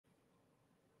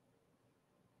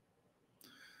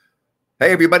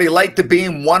Hey, everybody, Light the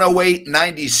Beam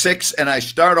 108.96, and I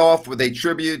start off with a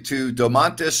tribute to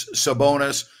Domantas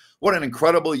Sabonis. What an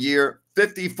incredible year.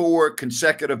 54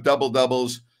 consecutive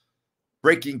double-doubles,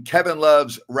 breaking Kevin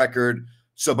Love's record.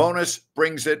 Sabonis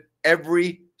brings it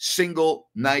every single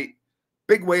night.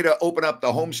 Big way to open up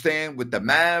the homestand with the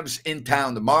Mavs in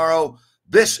town tomorrow.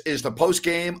 This is the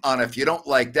postgame on If You Don't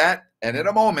Like That, and in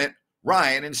a moment,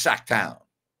 Ryan in Sacktown.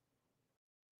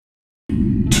 2,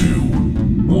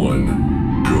 1.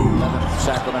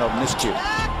 Sacramento miscue.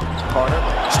 Carter.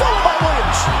 Stolen by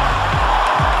Williams.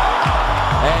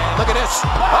 And look at this.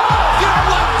 Oh, you don't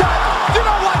like that. You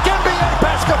don't like NBA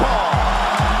basketball.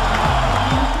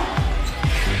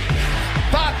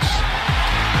 Fox.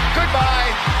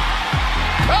 Goodbye.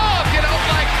 Oh, if you don't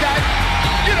like that,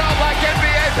 you don't like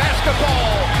NBA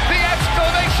basketball. The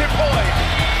exclamation point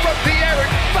from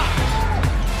De'Aaron Fox.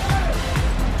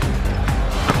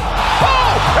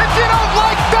 Oh, if you don't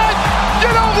like that, you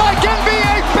don't like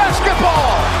NBA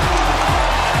basketball!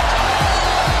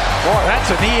 Boy,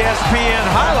 that's an ESPN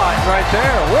highlight right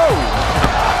there. Whoa!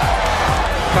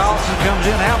 Carlson comes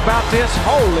in. How about this?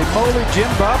 Holy moly, Jim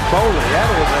Bob Bowley. That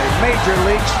was a major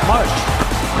league smush.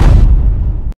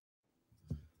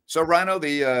 So, Ryno,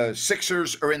 the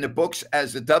Sixers are in the books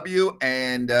as the W,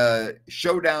 and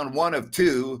showdown 1 of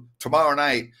 2 tomorrow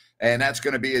night, and that's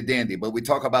going to be a dandy. But we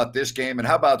talk about this game, and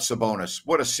how about Sabonis?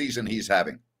 What a season he's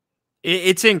having.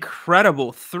 It's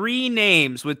incredible. 3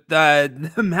 names with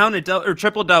the amount of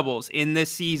triple doubles in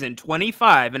this season,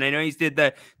 25. And I know he's did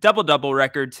the double-double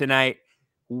record tonight.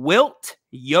 Wilt,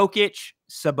 Jokic,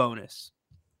 Sabonis.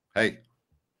 Hey,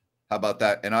 how about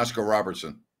that? And Oscar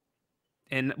Robertson.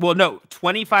 And, well, no,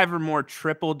 25 or more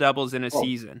triple doubles in a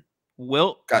season.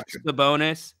 Wilt, gotcha.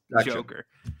 Sabonis, Gotcha. Joker.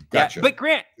 Gotcha. Yeah, but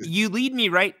Grant, you lead me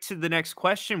right to the next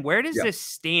question. Where does this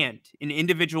stand in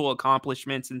individual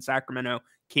accomplishments in Sacramento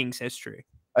Kings history?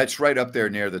 It's right up there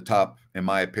near the top, in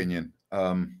my opinion.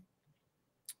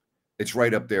 It's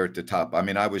right up there at the top. I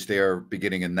mean, I was there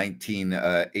beginning in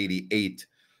 1988.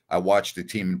 I watched the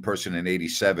team in person in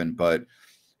 87, but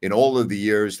in all of the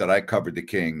years that I covered the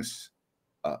Kings,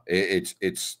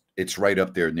 it's right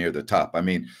up there near the top. I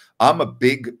mean, I'm a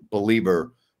big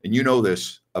believer, and you know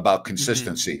this, about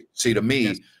consistency. Mm-hmm. See, to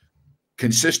me,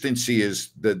 consistency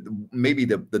is maybe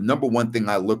the number one thing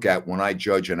I look at when I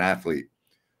judge an athlete.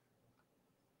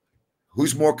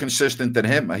 Who's more consistent than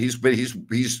him? He's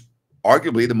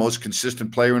arguably the most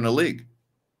consistent player in the league.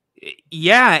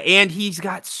 Yeah, and he's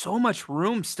got so much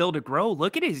room still to grow.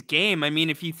 Look at his game. I mean,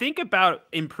 if you think about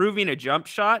improving a jump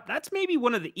shot, that's maybe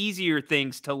one of the easier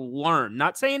things to learn.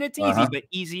 Not saying it's easy, but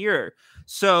easier.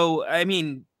 So, I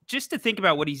mean, just to think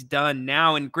about what he's done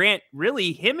now, and Grant,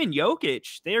 really, him and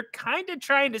Jokic, they're kind of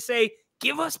trying to say,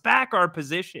 give us back our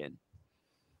position.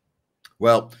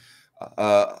 Well,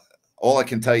 all I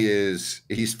can tell you is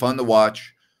he's fun to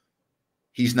watch.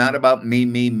 He's not about me,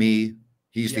 me, me.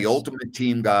 He's the ultimate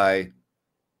team guy.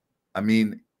 I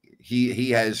mean, he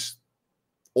has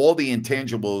all the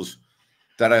intangibles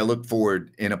that I look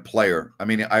forward in a player. I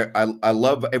mean, I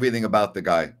love everything about the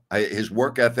guy. His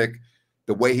work ethic,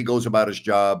 the way he goes about his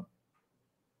job.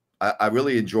 I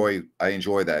really enjoy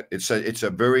that.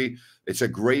 It's a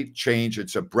great change.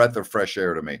 It's a breath of fresh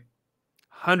air to me.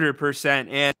 100%.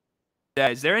 And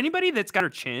is there anybody that's got her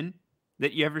chin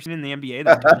that you ever seen in the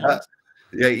NBA?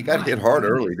 Yeah, he got hit hard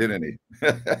early, didn't he?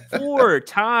 4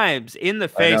 times in the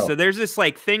face. So there's this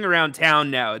like thing around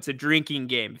town now. It's a drinking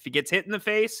game. If he gets hit in the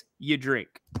face, you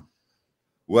drink.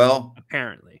 Well,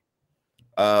 apparently.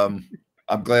 I'm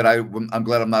glad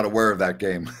I'm not aware of that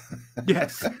game.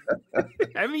 Yes.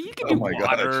 I mean, you can do water.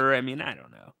 Gosh. I mean, I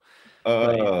don't know.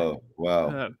 Oh,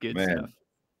 wow. Good stuff.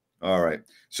 All right.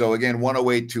 So again,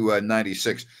 108 to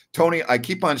 96. Tony, I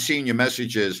keep on seeing your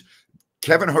messages.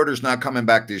 Kevin Huerter's not coming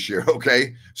back this year,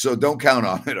 okay? So don't count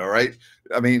on it, all right?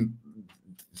 I mean,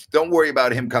 don't worry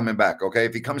about him coming back, okay?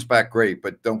 If he comes back, great,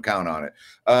 but don't count on it.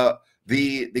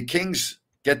 The Kings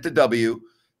get the W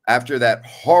after that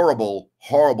horrible,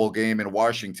 horrible game in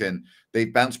Washington. They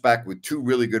bounced back with 2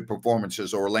 really good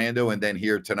performances, Orlando and then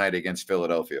here tonight against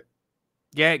Philadelphia.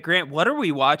 Yeah, Grant, what are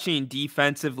we watching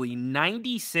defensively?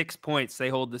 96 points they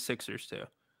hold the Sixers to.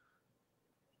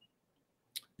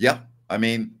 Yeah, I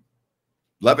mean,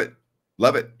 love it.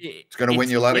 Love it. It's going to win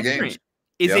you a lot of games.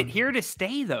 Is it here to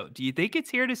stay, though? Do you think it's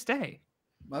here to stay?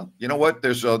 Well, you know what?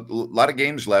 There's a lot of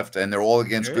games left, and they're all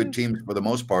against good teams for the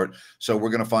most part. So we're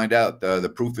going to find out.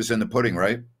 The proof is in the pudding,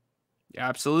 right?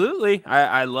 Absolutely.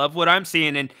 I love what I'm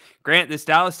seeing. And Grant, this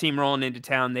Dallas team rolling into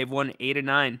town, they've won 8 of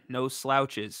 9. No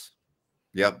slouches.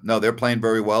 Yep. No, they're playing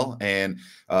very well, and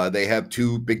they have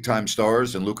two big-time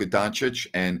stars in Luka Doncic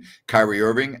and Kyrie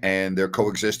Irving, and they're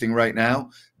coexisting right now.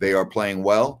 They are playing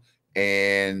well,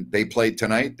 and they played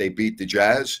tonight. They beat the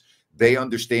Jazz. They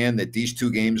understand that these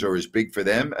two games are as big for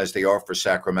them as they are for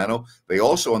Sacramento. They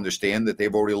also understand that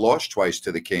they've already lost twice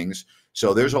to the Kings,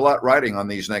 so there's a lot riding on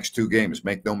these next two games.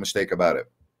 Make no mistake about it.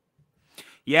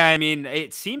 Yeah, I mean,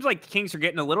 it seems like the Kings are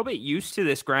getting a little bit used to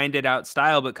this grinded out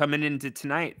style, but coming into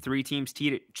tonight, three teams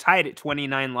tied at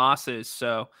 29 losses.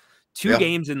 So two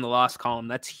games in the loss column.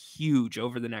 That's huge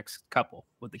over the next couple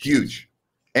with the Kings. Huge.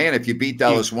 And if you beat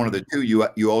Dallas one of the two,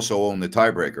 you also own the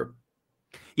tiebreaker.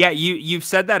 Yeah, you've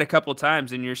said that a couple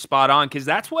times, and you're spot on, because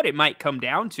that's what it might come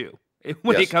down to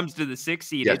when it comes to the 6th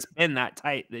seed. It's been that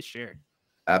tight this year.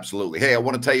 Absolutely. Hey, I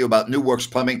want to tell you about New Works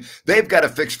Plumbing. They've got a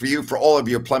fix for you for all of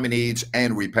your plumbing needs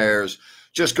and repairs.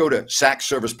 Just go to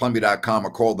sackserviceplumbing.com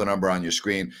or call the number on your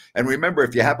screen. And remember,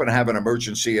 if you happen to have an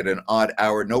emergency at an odd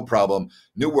hour, no problem.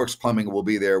 New Works Plumbing will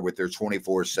be there with their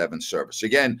 24/7 service.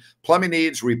 Again, plumbing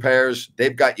needs, repairs,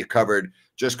 they've got you covered.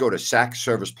 Just go to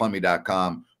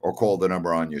sackserviceplumbing.com or call the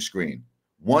number on your screen.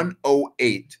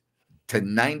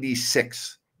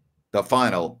 108-96, the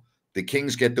final. The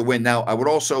Kings get the win. Now, I would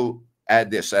also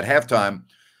add this. At halftime,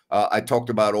 I talked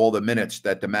about all the minutes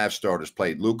that the Mavs starters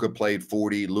played. Luka played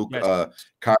 40. Kyrie,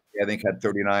 I think, had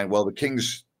 39. Well, the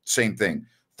Kings, same thing.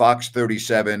 Fox,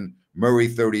 37. Murray,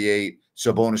 38.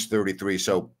 Sabonis, 33.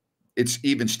 So it's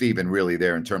even Steven really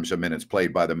there in terms of minutes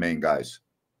played by the main guys.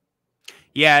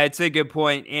 Yeah, it's a good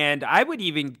point. And I would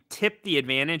even tip the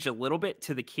advantage a little bit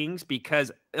to the Kings, because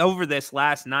over this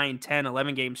last 9, 10,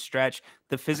 11 game stretch,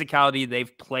 the physicality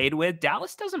they've played with,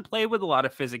 Dallas doesn't play with a lot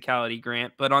of physicality,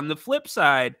 Grant. But on the flip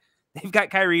side, they've got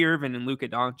Kyrie Irving and Luka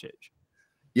Doncic.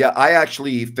 Yeah, I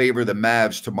actually favor the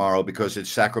Mavs tomorrow because it's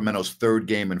Sacramento's 3rd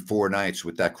game in 4 nights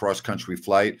with that cross-country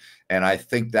flight. And I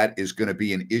think that is going to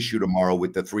be an issue tomorrow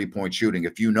with the three-point shooting.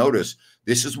 If you notice,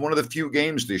 this is one of the few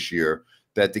games this year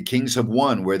that the Kings have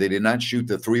won where they did not shoot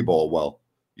the 3-ball well.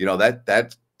 You know,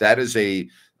 that is a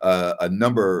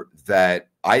number that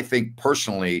I think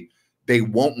personally they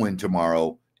won't win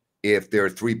tomorrow if their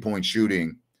 3-point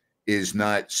shooting is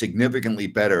not significantly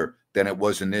better than it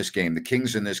was in this game. The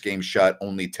Kings in this game shot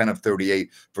only 10 of 38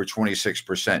 for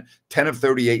 26%. 10 of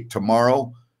 38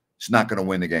 tomorrow is not going to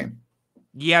win the game.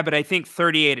 Yeah, but I think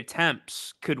 38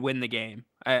 attempts could win the game.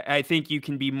 I think you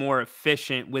can be more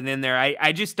efficient within there.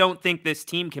 I just don't think this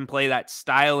team can play that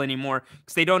style anymore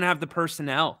because they don't have the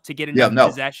personnel to get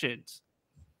enough possessions.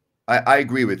 I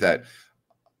agree with that.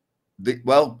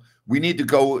 Well, we need to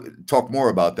go talk more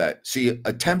about that. See,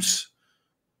 attempts.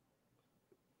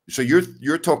 So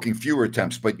you're talking fewer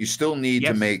attempts, but you still need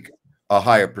to make a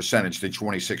higher percentage than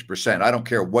 26%. I don't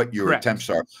care what your attempts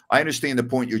are. I understand the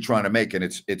point you're trying to make, and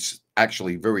it's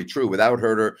actually very true. Without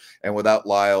Herter and without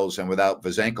Lyles and without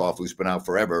Vezenkov, who's been out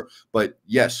forever. But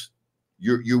yes,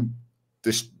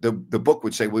 the book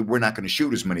would say, well, we're not going to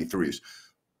shoot as many threes.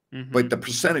 But the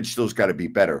percentage still's got to be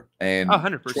better. And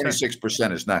 100%.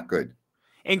 26% is not good.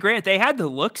 And Grant, they had the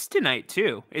looks tonight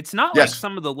too. It's not like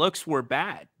some of the looks were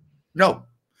bad. No.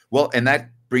 Well, and that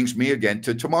brings me again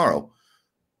to tomorrow.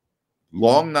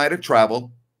 Long night of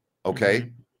travel,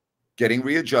 okay, getting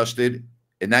readjusted,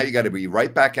 and now you got to be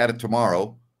right back at it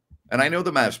tomorrow. And I know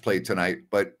the Mavs played tonight,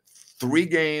 but 3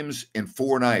 games in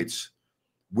 4 nights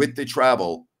with the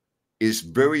travel is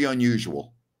very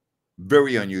unusual.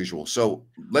 Very unusual. So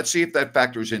let's see if that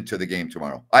factors into the game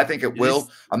tomorrow. I think it will.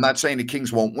 I'm not saying the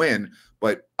Kings won't win,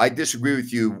 but I disagree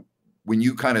with you when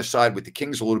you kind of side with the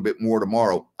Kings a little bit more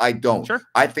tomorrow. I don't. Sure.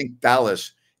 I think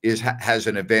Dallas has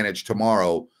an advantage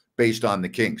tomorrow based on the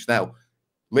Kings. Now,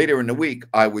 later in the week,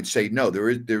 I would say no.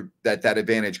 That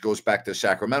advantage goes back to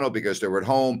Sacramento because they're at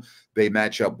home. They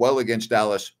match up well against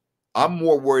Dallas. I'm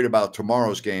more worried about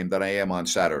tomorrow's game than I am on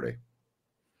Saturday.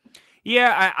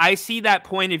 Yeah, I see that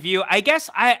point of view. I guess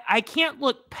I can't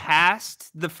look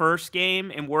past the first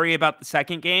game and worry about the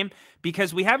second game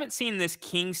because we haven't seen this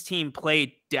Kings team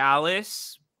play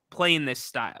Dallas playing this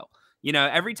style. You know,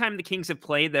 every time the Kings have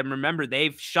played them, remember,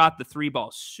 they've shot the 3-ball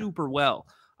super well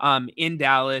in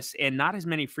Dallas and not as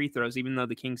many free throws, even though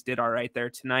the Kings did all right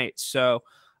there tonight. So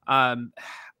I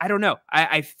don't know.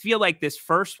 I feel like this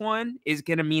first one is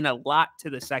going to mean a lot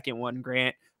to the second one,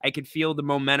 Grant. I could feel the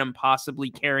momentum possibly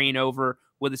carrying over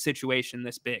with a situation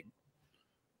this big.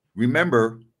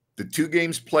 Remember, the 2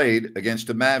 games played against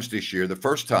the Mavs this year, the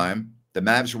first time, the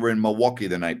Mavs were in Milwaukee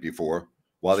the night before,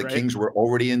 while the Kings were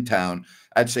already in town.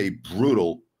 I'd say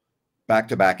brutal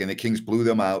back-to-back, and the Kings blew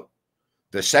them out.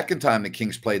 The second time the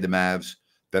Kings played the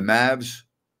Mavs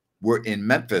were in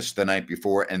Memphis the night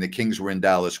before, and the Kings were in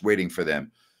Dallas waiting for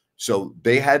them. So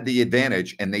they had the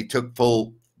advantage, and they took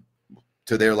full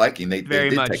to their liking. They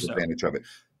did take advantage of it.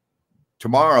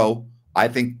 Tomorrow, I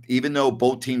think, even though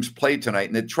both teams played tonight,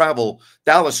 and the travel,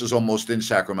 Dallas is almost in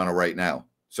Sacramento right now.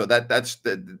 So that's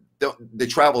the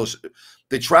travel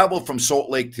from Salt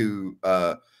Lake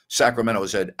to Sacramento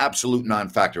is an absolute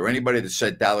non-factor. Anybody that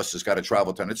said Dallas has got to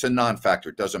travel tonight, it's a non-factor.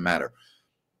 It doesn't matter.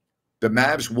 The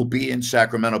Mavs will be in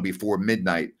Sacramento before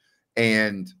midnight,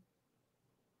 and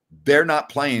they're not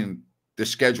playing the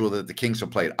schedule that the Kings have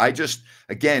played. I'm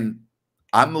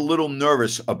a little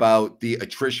nervous about the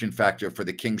attrition factor for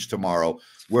the Kings tomorrow,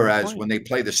 whereas when they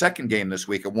play the second game this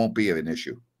week, it won't be an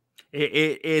issue.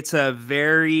 It's a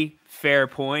very fair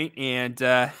point, and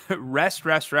rest,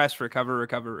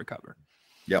 recover.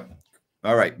 Yep.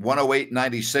 All right,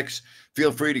 108-96.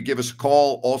 Feel free to give us a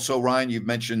call. Also, Ryan, you've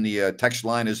mentioned the text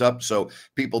line is up, so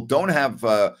people don't have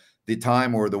the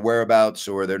time or the whereabouts,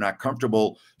 or they're not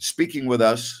comfortable speaking with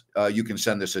us, you can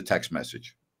send us a text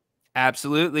message.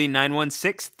 Absolutely.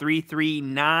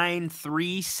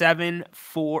 916-339-374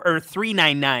 or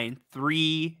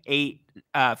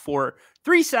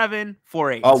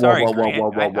 399-384-3748. Oh, sorry.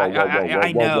 Whoa.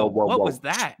 I know. What was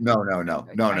that? No. I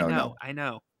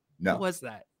know. No. What was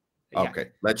that? Okay.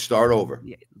 Let's start over.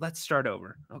 Yeah, let's start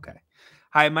over. Okay.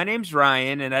 Hi, my name's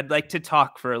Ryan, and I'd like to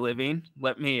talk for a living.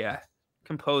 Let me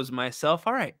compose myself.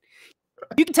 All right.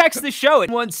 You can text the show at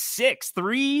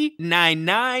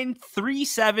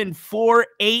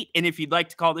 1-6-399-3748. And if you'd like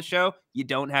to call the show, you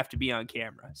don't have to be on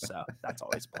camera. So that's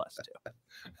always a plus, too.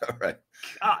 All right.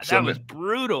 God, that was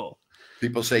brutal.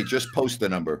 People say just post the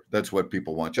number. That's what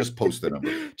people want. Just post the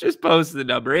number. Just post the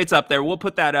number. It's up there. We'll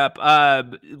put that up.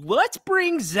 Let's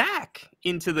bring Zach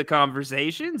into the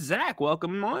conversation. Zach,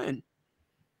 welcome on.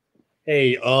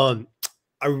 Hey, I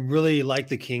really like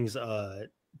the Kings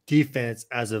defense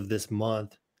as of this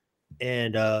month,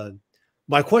 and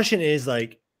my question is,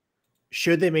 like,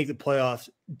 should they make the playoffs,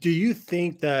 do you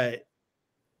think that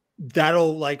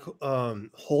that'll like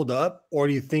hold up, or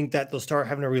do you think that they'll start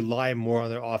having to rely more on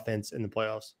their offense in the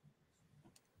playoffs?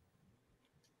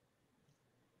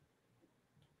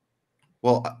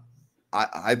 Well,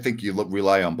 I think you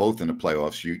rely on both in the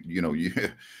playoffs.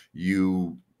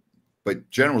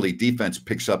 But generally defense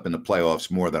picks up in the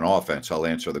playoffs more than offense. I'll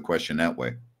answer the question that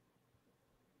way.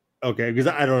 Okay, because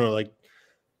I don't know, like,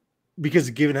 because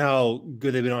given how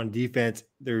good they've been on defense,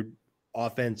 their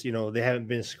offense, they haven't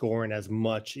been scoring as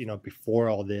much, before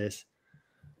all this.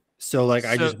 So, like,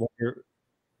 I just wonder.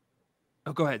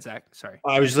 Oh, go ahead, Zach. Sorry.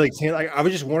 I was like saying, like, I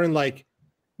was just wondering, like,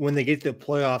 when they get to the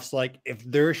playoffs, like, if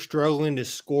they're struggling to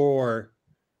score,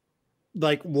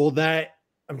 like, will that?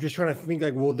 I'm just trying to think,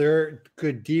 like, will their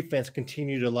good defense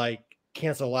continue to like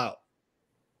cancel out?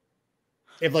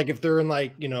 If they're in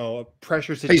like a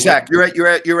pressure situation. Hey Zach,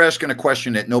 you're asking a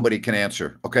question that nobody can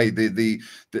answer. Okay,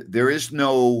 there is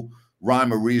no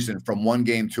rhyme or reason from one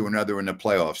game to another in the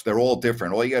playoffs. They're all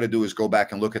different. All you got to do is go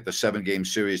back and look at the 7-game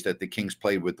series that the Kings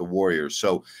played with the Warriors.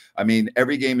 So I mean,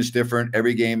 every game is different.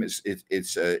 Every game is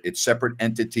it's separate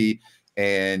entity.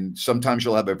 And sometimes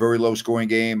you'll have a very low scoring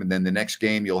game, and then the next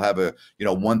game you'll have a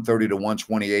 130 to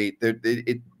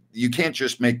 128. You can't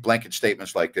just make blanket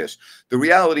statements like this. The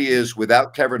reality is,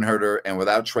 without Kevin Huerter and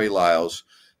without Trey Lyles,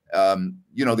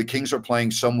 the Kings are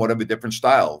playing somewhat of a different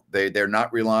style. They're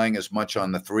not relying as much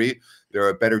on the three. They're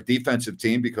a better defensive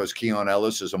team because Keon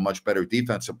Ellis is a much better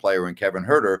defensive player than Kevin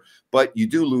Huerter, but you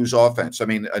do lose offense. I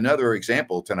mean, another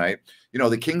example tonight,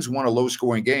 the Kings won a low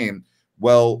scoring game.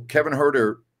 Well, Kevin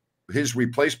Huerter, his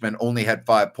replacement, only had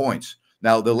 5 points.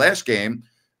 Now, the last game,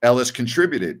 Ellis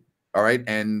contributed, all right,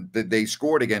 and they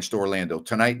scored against Orlando.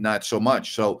 Tonight, not so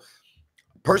much. So,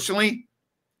 personally,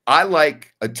 I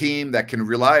like a team that can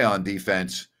rely on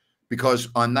defense because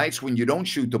on nights when you don't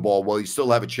shoot the ball, well, you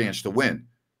still have a chance to win.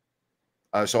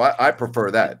 So I prefer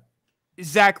that.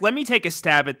 Zach, let me take a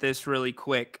stab at this really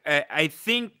quick. I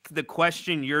think the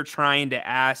question you're trying to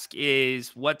ask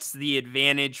is what's the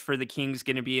advantage for the Kings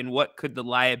going to be and what could the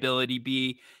liability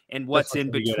be and what's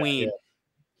in between.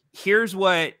 Here's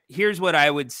what I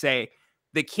would say.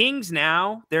 The Kings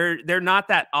now, they're not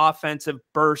that offensive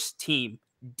burst team.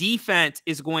 Defense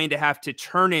is going to have to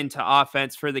turn into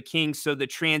offense for the Kings, so the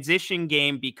transition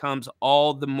game becomes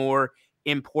all the more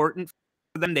important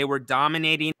for them. They were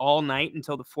dominating all night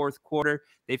until the fourth quarter.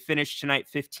 They finished tonight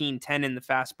 15-10 in the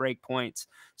fast break points.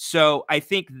 So I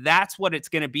think that's what it's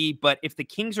going to be. But if the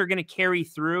Kings are going to carry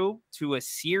through to a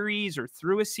series or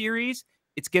through a series,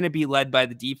 it's going to be led by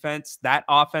the defense. That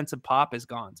offensive pop is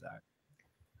gone, Zach.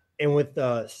 And with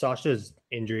Sasha's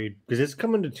injury, because it's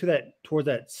coming towards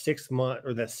that 6 month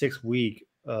or that 6 week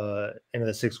end of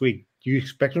the 6 week, do you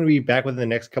expect him to be back within the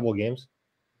next couple of games?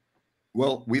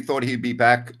 Well, we thought he'd be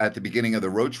back at the beginning of the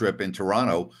road trip in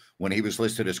Toronto when he was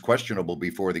listed as questionable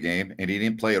before the game, and he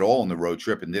didn't play at all on the road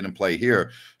trip and didn't play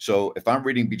here. So if I'm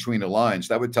reading between the lines,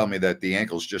 that would tell me that the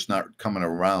ankle's just not coming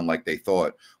around like they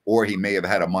thought, or he may have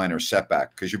had a minor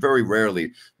setback, because you very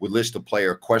rarely would list a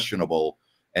player questionable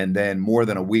and then more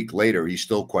than a week later he's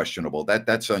still questionable.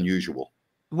 That's unusual.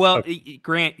 Well,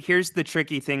 Grant, here's the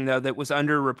tricky thing, though, that was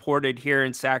underreported here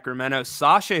in Sacramento.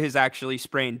 Sasha has actually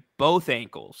sprained both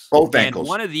ankles. Both ankles. And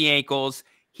one of the ankles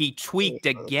he tweaked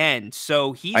again.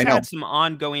 So he's had some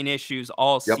ongoing issues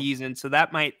all season. So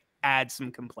that might add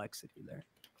some complexity there.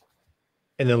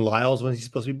 And then Lyles, when's he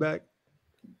supposed to be back?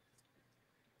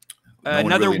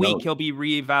 Another really week knows. He'll be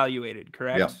reevaluated,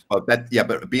 correct? Yeah,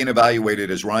 but being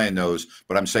evaluated, as Ryan knows,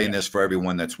 but I'm saying this for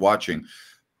everyone that's watching.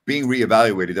 Being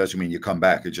reevaluated doesn't mean you come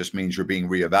back. It just means you're being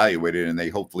reevaluated, and they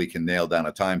hopefully can nail down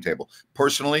a timetable.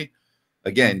 Personally,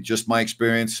 again, just my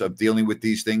experience of dealing with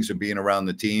these things and being around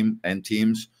the team and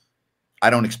teams, I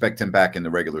don't expect him back in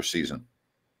the regular season.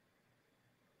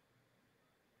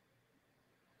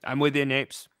 I'm with you,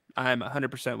 Napes. I'm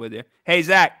 100% with you. Hey,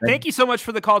 Zach, thank you so much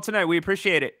for the call tonight. We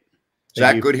appreciate it.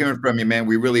 Zach, good hearing from you, man.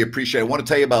 We really appreciate it. I want to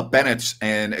tell you about Bennett's,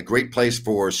 and a great place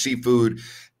for seafood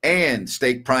and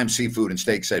steak, prime seafood and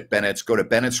steaks at Bennett's. Go to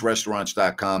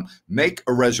bennettsrestaurants.com, make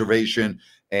a reservation,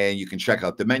 and you can check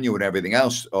out the menu and everything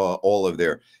else, all of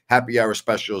their happy hour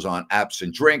specials on apps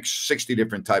and drinks, 60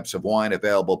 different types of wine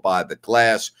available by the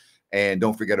glass. And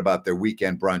don't forget about their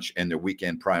weekend brunch and their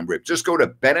weekend prime rib. Just go to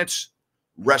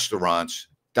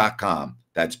bennettsrestaurants.com.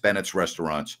 That's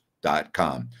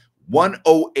bennettsrestaurants.com.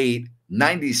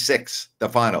 108-96, the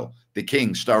final. The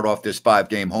Kings start off this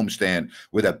 5-game homestand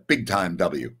with a big-time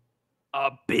W.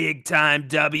 A big-time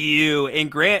W.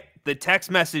 And Grant, the text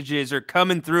messages are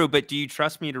coming through, but do you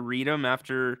trust me to read them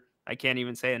after I can't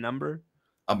even say a number?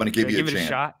 I'm going to give you a chance.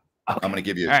 Shot. Okay. I'm going to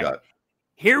give you a shot. Right.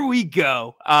 Here we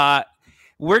go.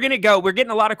 We're getting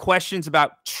a lot of questions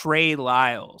about Trey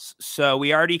Lyles. So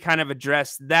we already kind of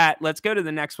addressed that. Let's go to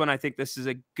the next one. I think this is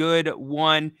a good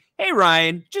one. Hey,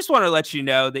 Ryan, just want to let you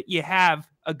know that you have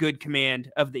a good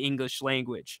command of the English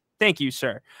language. Thank you,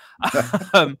 sir.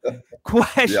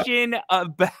 Question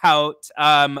about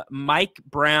Mike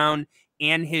Brown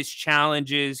and his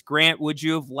challenges. Grant, would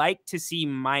you have liked to see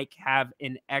Mike have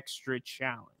an extra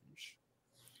challenge?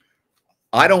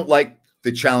 I don't like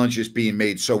the challenges being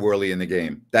made so early in the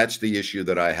game. That's the issue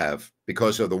that I have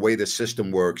because of the way the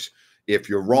system works. If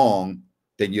you're wrong,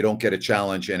 then you don't get a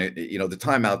challenge. And the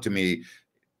timeout to me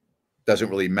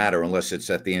doesn't really matter unless it's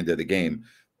at the end of the game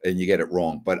and you get it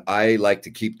wrong. But I like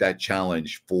to keep that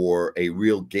challenge for a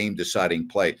real game deciding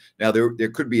play. Now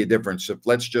there could be a difference. If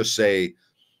let's just say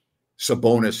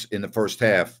Sabonis in the first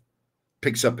half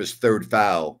picks up his third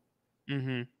foul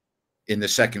in the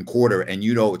second quarter and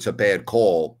it's a bad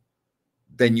call,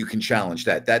 then you can challenge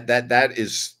that. That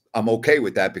is, I'm okay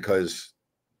with that because,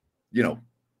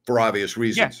 for obvious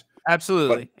reasons. Yeah,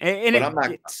 absolutely.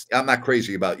 But I'm not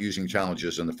crazy about using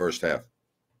challenges in the first half.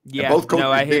 Yeah, and both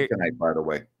coaches did tonight, by the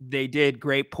way. They did.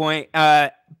 Great point.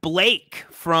 Blake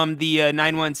from the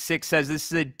 916 says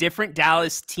this is a different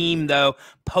Dallas team, though.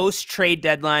 Post-trade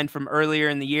deadline from earlier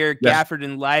in the year, yes. Gafford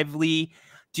and Lively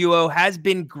duo has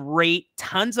been great.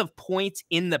 Tons of points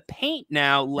in the paint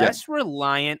now, less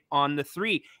reliant on the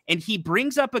three. And he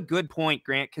brings up a good point,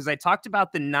 Grant, because I talked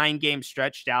about the 9-game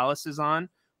stretch Dallas is on,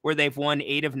 where they've won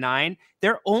 8 of 9.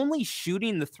 They're only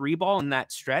shooting the 3 ball in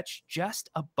that stretch just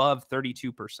above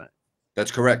 32%.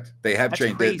 That's correct. They have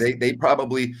changed. They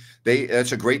probably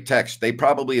that's a great text. They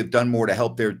probably have done more to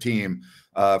help their team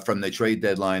from the trade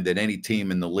deadline than any team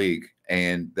in the league.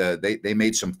 And they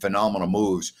made some phenomenal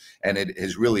moves, and it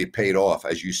has really paid off.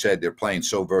 As you said, they're playing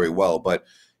so very well. But,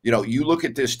 you look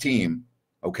at this team,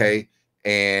 okay,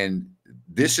 and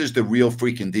this is the real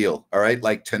freaking deal, all right?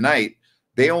 Like tonight,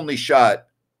 they only shot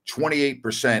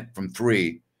 28% from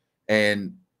 3,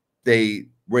 and they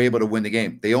were able to win the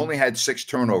game. They only had 6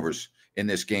 turnovers in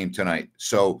this game tonight.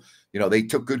 So, they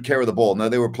took good care of the ball. Now,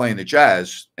 they were playing the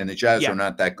Jazz, and the Jazz are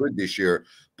not that good this year.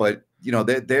 But,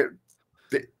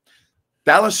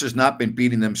 Dallas has not been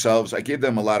beating themselves. I give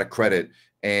them a lot of credit.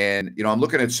 And, I'm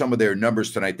looking at some of their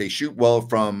numbers tonight. They shoot well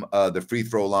from the free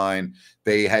throw line.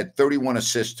 They had 31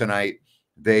 assists tonight.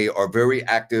 They are very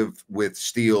active with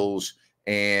steals.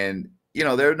 And,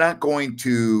 they're not going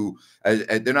to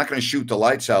shoot the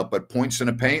lights out, but points in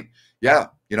the paint. Yeah.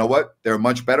 You know what? They're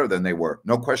much better than they were.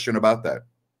 No question about that.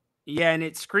 Yeah, and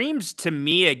it screams to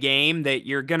me a game that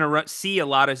you're going to see a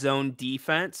lot of zone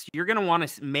defense. You're going to want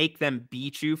to make them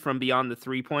beat you from beyond the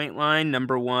 3-point line,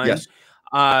 number one. Yes.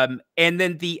 And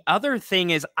then the other thing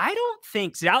is, I don't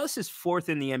think Dallas is 4th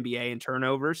in the NBA in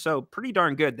turnover, so pretty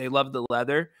darn good. They love the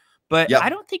leather, but Yep. I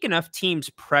don't think enough teams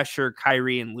pressure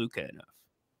Kyrie and Luka enough.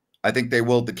 I think they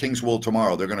will. The Kings will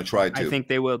tomorrow. They're going to try to. I think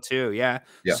they will too. Yeah.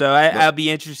 Yeah. So I'll be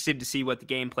interested to see what the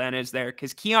game plan is there,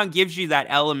 because Keon gives you that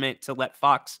element to let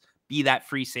Fox be that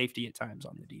free safety at times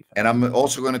on the defense. And I'm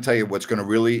also going to tell you what's going to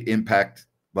really impact.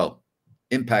 Well,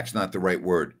 impact's not the right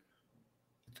word.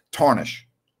 Tarnish.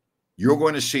 You're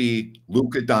going to see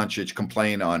Luka Doncic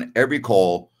complain on every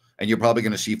call, and you're probably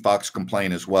going to see Fox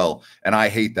complain as well. And I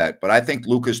hate that. But I think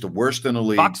Luka's the worst in the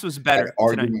league. Fox was better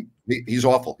tonight. He's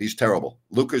awful. He's terrible.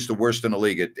 Luka's the worst in the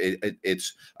league.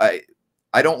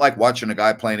 I don't like watching a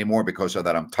guy play anymore because of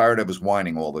that. I'm tired of his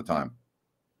whining all the time.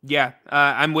 Yeah,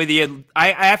 I'm with you.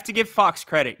 I have to give Fox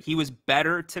credit. He was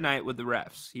better tonight with the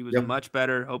refs. He was much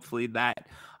better. Hopefully that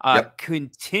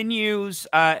continues.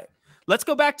 Let's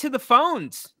go back to the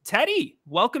phones. Teddy,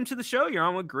 welcome to the show. You're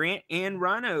on with Grant and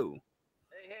Ryno.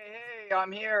 Hey,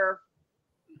 I'm here.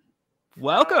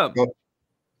 Welcome.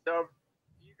 So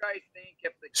you guys think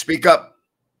if the Speak up.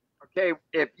 Okay,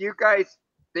 if you guys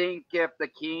think if the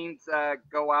Kings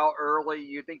go out early,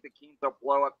 you think the Kings will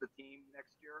blow up the team next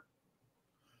year?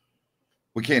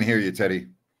 We can't hear you, Teddy.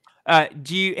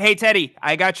 Hey, Teddy,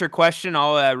 I got your question.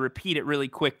 I'll repeat it really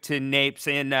quick to Napes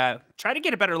and try to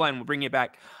get a better line. We'll bring you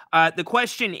back. The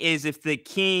question is, if the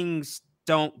Kings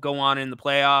don't go on in the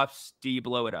playoffs, do you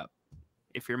blow it up?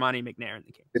 If you're Monty McNair in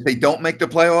the Kings. If they don't make the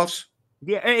playoffs?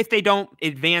 Yeah, if they don't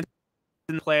advance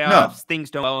in the playoffs,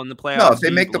 things don't well in the playoffs. No, if they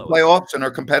make the playoffs and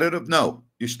are competitive, no.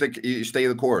 You stay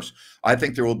the course. I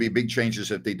think there will be big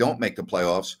changes if they don't make the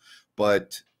playoffs,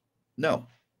 but no.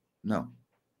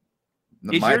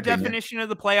 Is your definition of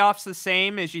the playoffs the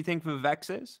same as you think Vivek's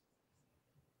is?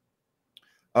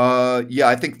 Yeah,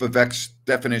 I think Vivek's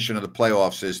definition of the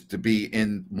playoffs is to be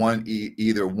in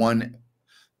either 1,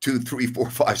 2, 3, 4,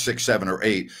 5, 6, 7, or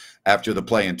 8 after the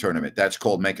play-in tournament. That's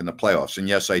called making the playoffs. And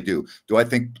yes, I do. Do I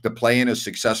think the play-in is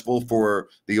successful for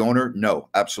the owner? No,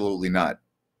 absolutely not.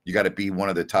 You got to be one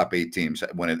of the top 8 teams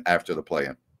after the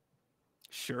play-in.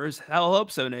 Sure as hell hope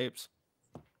so, Napes.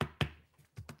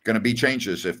 Going to be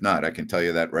changes. If not, I can tell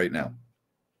you that right now.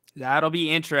 That'll be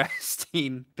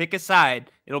interesting. Pick a side.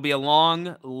 It'll be a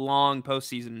long, long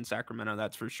postseason in Sacramento,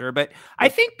 that's for sure. But I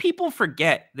think people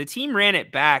forget the team ran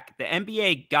it back. The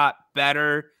NBA got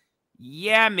better.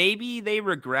 Yeah, maybe they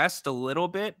regressed a little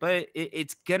bit, but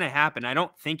it's going to happen. I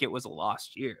don't think it was a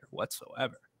lost year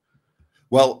whatsoever.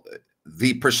 Well,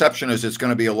 the perception is it's going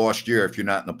to be a lost year if you're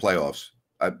not in the playoffs.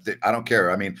 I don't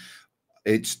care. I mean,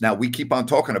 now we keep on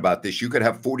talking about this. You could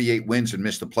have 48 wins and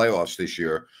miss the playoffs this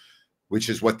year, which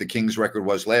is what the Kings record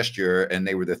was last year, and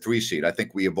they were the 3 seed. I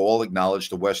think we have all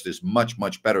acknowledged the West is much,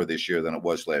 much better this year than it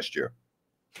was last year.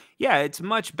 Yeah, it's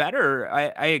much better.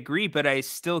 I agree, but I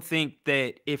still think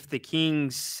that if the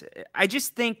Kings, I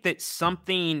just think that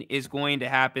something is going to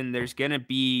happen. There's going to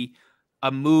be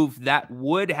a move that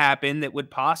would happen that would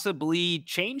possibly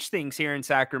change things here in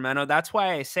Sacramento. That's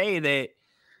why I say that,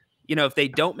 if they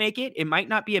don't make it, it might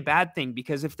not be a bad thing,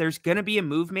 because if there's going to be a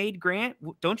move made, Grant,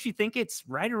 don't you think it's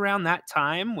right around that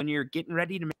time when you're getting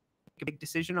ready to make a big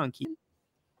decision on Keaton?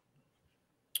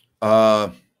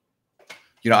 I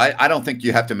don't think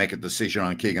you have to make a decision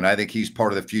on Keegan. I think he's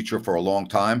part of the future for a long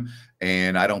time,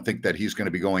 and I don't think that he's going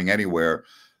to be going anywhere.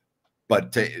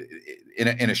 But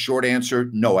in a short answer,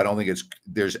 no, I don't think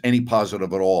there's any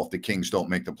positive at all if the Kings don't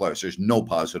make the playoffs. There's no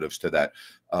positives to that.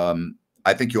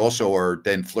 I think you also are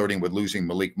then flirting with losing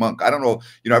Malik Monk. I don't know.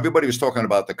 Everybody was talking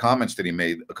about the comments that he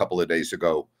made a couple of days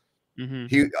ago.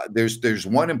 Mm-hmm. There's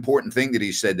one important thing that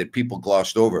he said that people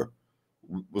glossed over.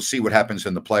 We'll see what happens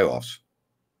in the playoffs.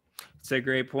 It's a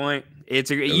great point.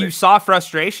 You saw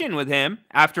frustration with him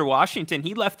after Washington.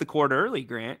 He left the court early,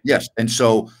 Grant. Yes, and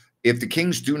so if the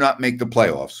Kings do not make the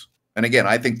playoffs, and again,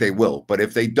 I think they will, but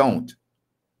if they don't,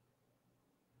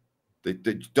 they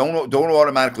don't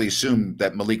automatically assume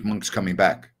that Malik Monk's coming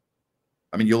back.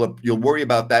 I mean, you'll worry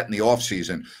about that in the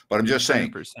offseason, but I'm just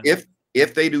saying 100%.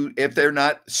 if they're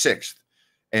not 6th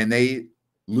and they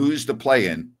lose the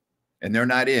play-in and they're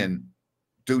not in,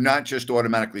 do not just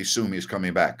automatically assume he's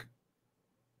coming back.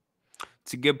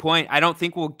 It's a good point. I don't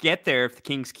think we'll get there if the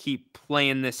Kings keep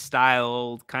playing this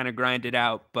style, kind of grind it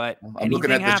out. But I'm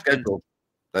looking at the schedule.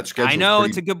 That schedule. I know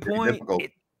it's a good point.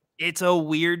 It's a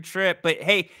weird trip, but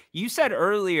hey, you said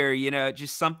earlier,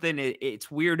 just something. It's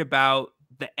weird about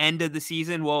the end of the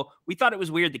season. Well, we thought it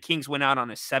was weird the Kings went out on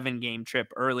a 7-game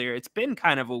trip earlier. It's been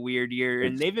kind of a weird year,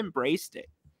 and they've embraced it.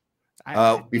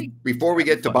 Before we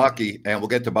get to Baki, and we'll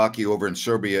get to Baki over in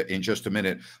Serbia in just a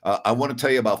minute, I want to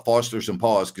tell you about Fosters and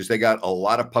Paws because they got a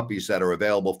lot of puppies that are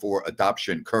available for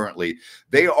adoption currently.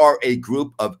 They are a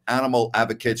group of animal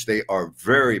advocates. They are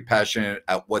very passionate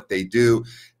at what they do.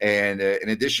 And in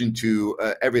addition to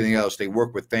everything else, they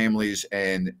work with families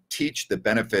and teach the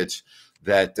benefits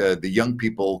that the young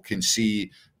people can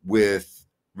see with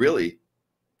really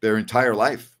their entire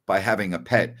life by having a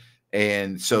pet.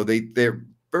 And so they're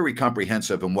very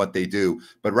comprehensive in what they do.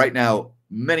 But right now,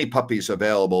 many puppies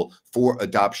available for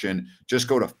adoption. Just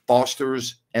go to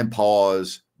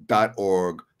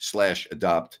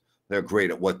fostersandpaws.org/adopt. They're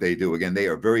great at what they do. Again, they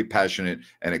are very passionate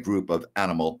and a group of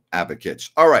animal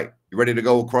advocates. All right, you ready to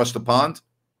go across the pond?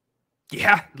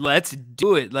 Yeah, let's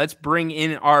do it. Let's bring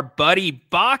in our buddy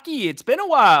Baki. It's been a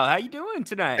while. How you doing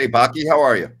tonight? Hey, Baki, how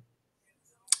are you?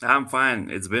 I'm fine.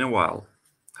 It's been a while.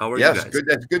 How are you Yes, guys? good.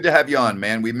 It's good to have you on,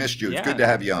 man. We missed you. It's good to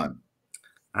have you on.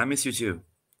 I miss you too.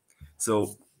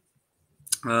 So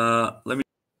let me.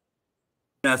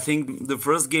 I think the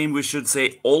first game we should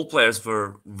say all players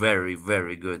were very,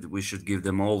 very good. We should give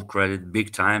them all credit,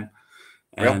 big time.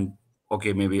 And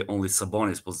okay, maybe only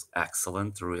Sabonis was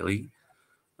excellent, really.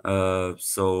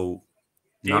 So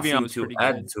Davion nothing to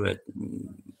add to it.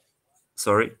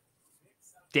 Sorry,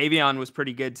 Davion was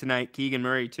pretty good tonight. Keegan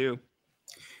Murray too.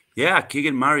 Yeah,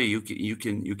 Keegan Murray, you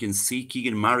can see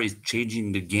Keegan Murray is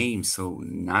changing the game. So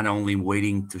not only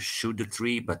waiting to shoot the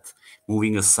three, but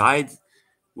moving aside,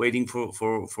 waiting for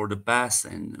the pass,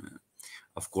 and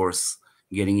of course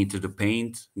getting into the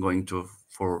paint, going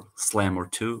for slam or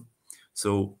two.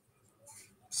 So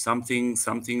something's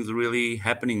really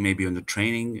happening maybe on the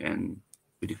training and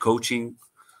with the coaching.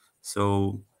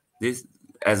 So this,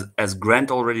 as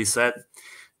Grant already said,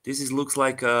 looks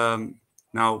like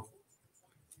now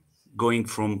going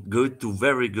from good to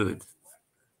very good,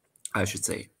 I should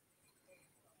say.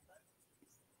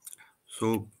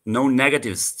 So no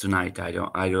negatives tonight. I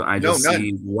don't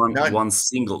see one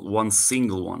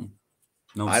single one.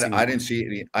 No, I didn't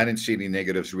see any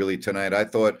negatives really tonight. I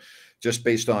thought just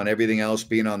based on everything else,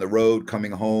 being on the road,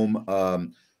 coming home,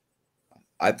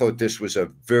 I thought this was a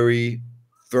very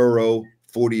thorough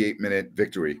 48-minute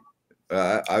victory.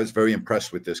 I was very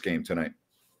impressed with this game tonight.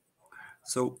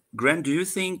 So, Grant, do you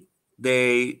think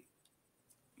they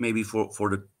maybe for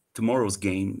the tomorrow's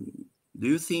game, do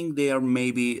you think they are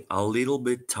maybe a little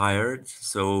bit tired?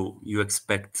 So you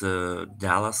expect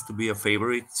Dallas to be a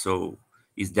favorite? So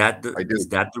is that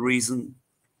the reason?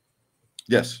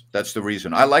 Yes, that's the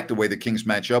reason. I like the way the Kings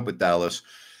match up with Dallas,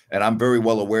 and I'm very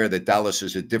well aware that Dallas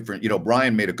is a different.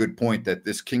 Brian made a good point that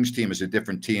this Kings team is a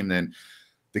different team than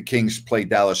the Kings played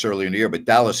Dallas earlier in the year, but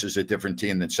Dallas is a different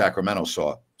team than Sacramento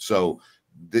saw. So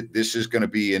this is going to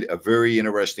be a very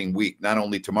interesting week, not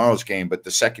only tomorrow's game, but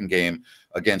the second game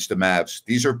against the Mavs.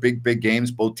 These are big, big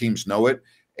games. Both teams know it.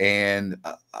 And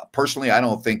personally, I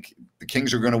don't think the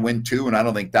Kings are going to win two, and I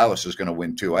don't think Dallas is going to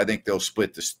win two. I think they'll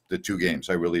split the two games.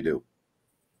 I really do.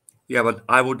 Yeah, but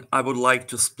I would like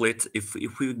to split. If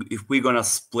we're gonna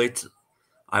split,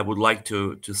 I would like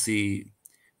to see.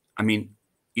 I mean,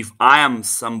 if I am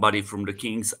somebody from the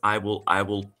Kings, I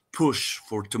will push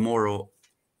for tomorrow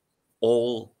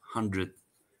all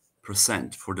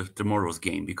 100% for the tomorrow's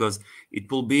game, because it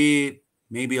will be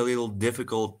maybe a little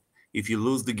difficult if you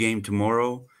lose the game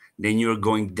tomorrow. Then you're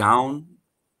going down.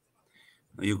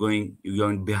 You're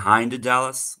going behind the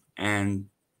Dallas, and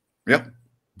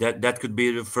that could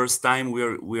be the first time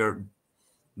we are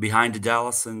behind the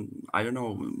Dallas, and I don't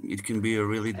know. It can be a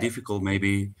really difficult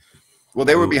maybe. Well,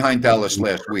 they were behind Dallas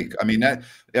last week. I mean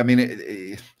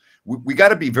we got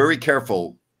to be very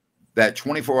careful that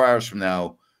 24 hours from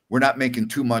now, we're not making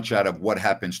too much out of what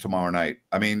happens tomorrow night.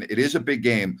 I mean, it is a big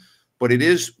game, but it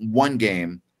is one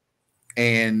game,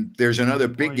 and there's another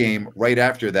big game right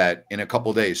after that in a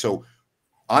couple of days. So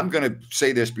I'm going to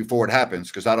say this before it happens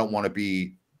because I don't want to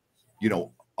be,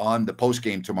 on the post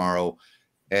game tomorrow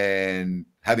and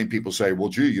having people say, well,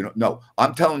 gee, no,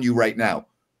 I'm telling you right now,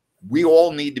 we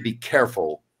all need to be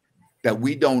careful that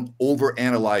we don't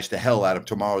overanalyze the hell out of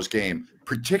tomorrow's game,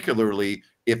 particularly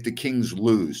if the Kings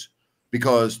lose,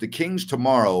 because the Kings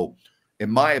tomorrow,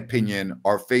 in my opinion,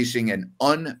 are facing an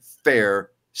unfair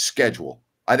schedule.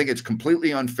 I think it's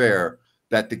completely unfair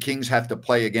that the Kings have to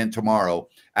play again tomorrow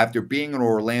after being in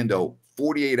Orlando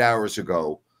 48 hours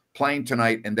ago, playing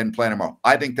tonight, and then playing tomorrow.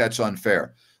 I think that's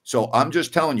unfair. So I'm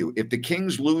just telling you, if the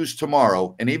Kings lose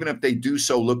tomorrow, and even if they do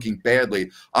so looking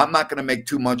badly, I'm not going to make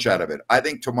too much out of it. I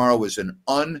think tomorrow is an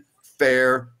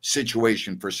unfair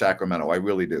situation for Sacramento. I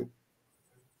really do.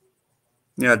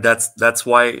 Yeah, that's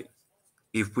why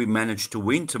if we manage to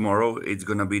win tomorrow, it's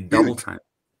going to be double time.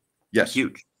 Yes.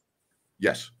 Huge.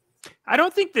 Yes. I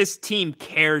don't think this team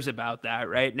cares about that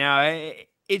right now.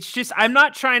 It's just, I'm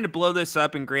not trying to blow this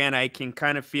up, and Grant, I can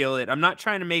kind of feel it. I'm not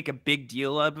trying to make a big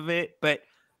deal of it, but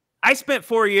I spent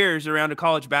 4 years around a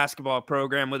college basketball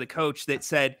program with a coach that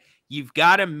said, you've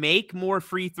got to make more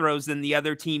free throws than the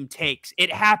other team takes. It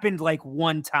happened like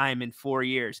one time in 4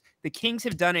 years. The Kings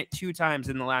have done it 2 times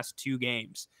in the last 2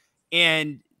 games.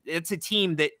 And it's a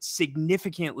team that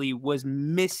significantly was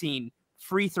missing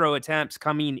free throw attempts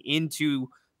coming into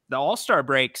the All-Star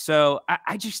break. So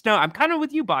I just know I'm kind of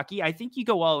with you, Baki. I think you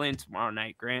go all in tomorrow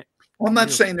night, Grant. Well, I'm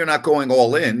not saying they're not going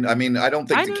all in. I mean, I don't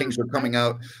think the Kings are coming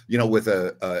out, with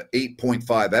a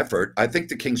 8.5 effort. I think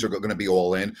the Kings are going to be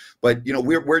all in. But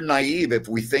we're naive if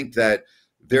we think that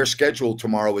their schedule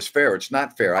tomorrow is fair. It's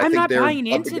not fair. I'm not buying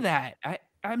into that.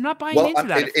 I'm not buying into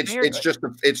that.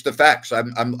 It's the facts.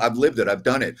 I've lived it. I've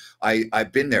done it.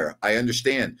 I've been there. I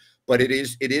understand. But it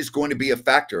is going to be a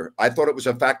factor. I thought it was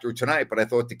a factor tonight, but I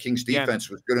thought the Kings defense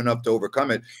was good enough to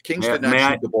overcome it. Kings did not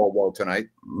shoot the ball well tonight.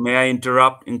 May I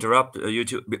interrupt you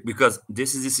two? Because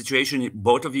this is the situation.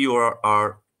 Both of you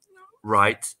are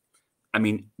right. I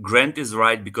mean, Grant is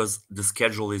right because the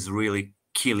schedule is really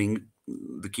killing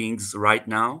the Kings right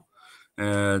now.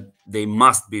 They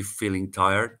must be feeling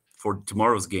tired for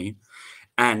tomorrow's game.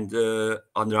 And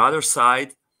on the other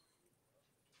side,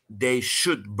 they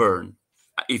should burn.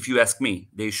 If you ask me,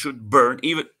 they should burn.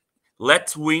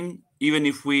 Let's win, even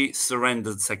if we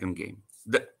surrender the second game.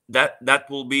 That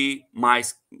will be my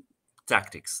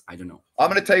tactics. I don't know. I'm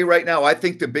going to tell you right now. I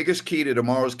think the biggest key to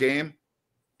tomorrow's game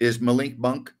is Malik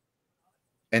Monk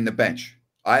and the bench.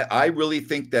 I really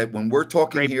think that when we're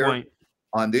talking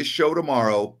on this show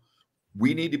tomorrow,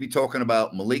 we need to be talking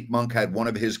about Malik Monk had one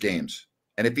of his games,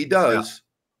 and if he does,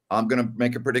 I'm going to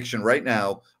make a prediction right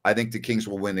now. I think the Kings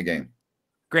will win the game.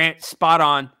 Grant, spot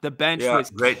on. The bench was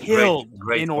killed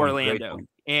in Orlando.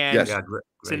 And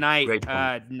tonight,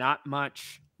 not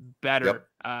much better.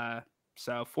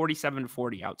 So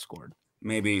 47-40 outscored.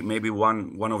 Maybe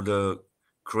one of the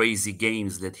crazy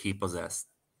games that he possessed.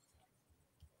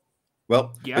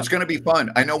 Well, it's going to be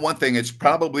fun. I know one thing. It's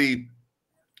probably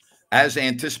as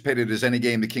anticipated as any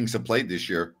game the Kings have played this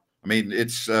year. I mean,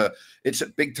 it's a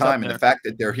big time. And the fact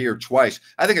that they're here twice,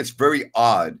 I think it's very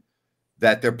odd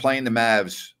that they're playing the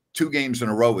Mavs 2 games in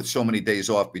a row with so many days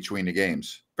off between the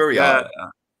games. Very odd.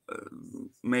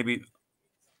 Maybe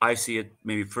I see it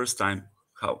maybe first time.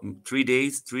 How 3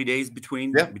 days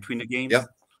between the games.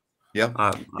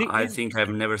 I think I've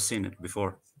never seen it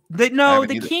before.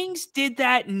 The Kings did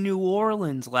that in New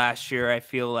Orleans last year. I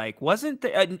feel like wasn't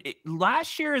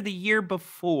last year or the year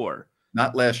before?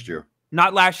 Not last year.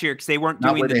 Not last year because they weren't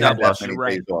doing the doubles.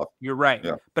 You're right.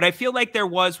 Yeah. But I feel like there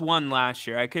was one last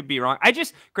year. I could be wrong.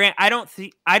 Grant, I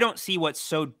don't see what's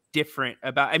so different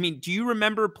about. I mean, do you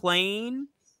remember playing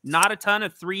not a ton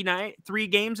of 3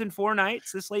 games in 4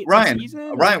 nights this late in the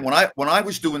season? Ryan, when I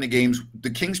was doing the games, the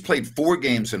Kings played 4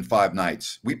 games in 5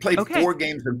 nights. We played 4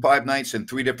 games in 5 nights in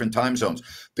 3 different time zones.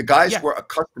 The guys were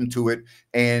accustomed to it,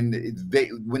 and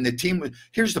when the team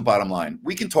here's the bottom line.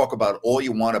 We can talk about all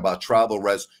you want about travel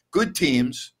rest. Good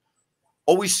teams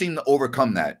always seem to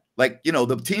overcome that. Like,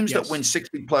 the teams that win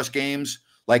 60+ games,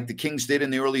 like the Kings did in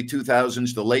the early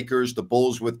 2000s, the Lakers, the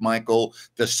Bulls with Michael,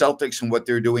 the Celtics and what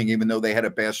they're doing, even though they had a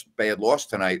bad loss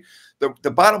tonight.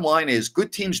 The bottom line is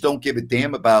good teams don't give a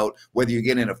damn about whether you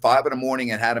get in at 5 in the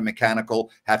morning and had a mechanical,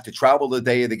 have to travel the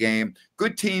day of the game.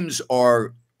 Good teams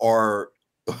are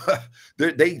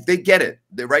they get it.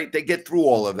 They get through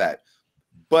all of that.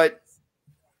 But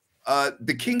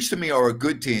the Kings to me are a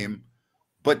good team,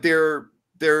 but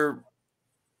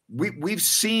we've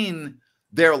seen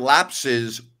their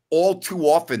lapses all too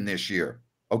often this year,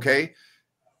 okay?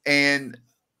 And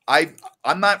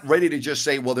I'm not ready to just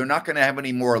say, well, they're not going to have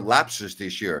any more lapses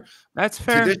this year. That's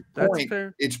fair. To this point,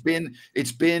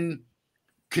 it's been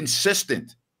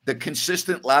consistent. The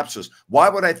consistent lapses. Why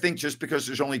would I think just because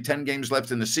there's only 10 games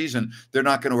left in the season, they're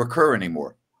not going to occur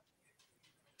anymore?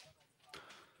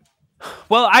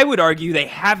 Well, I would argue they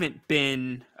haven't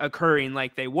been occurring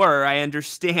like they were. I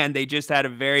understand they just had a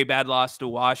very bad loss to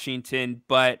Washington,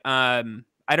 but I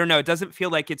don't know. It doesn't feel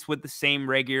like it's with the same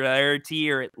regularity,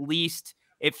 or at least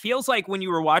it feels like when you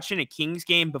were watching a Kings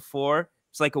game before,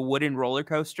 it's like a wooden roller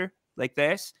coaster like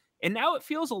this. And now it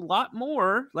feels a lot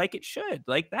more like it should,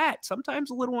 like that. Sometimes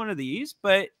a little one of these,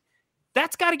 but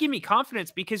that's got to give me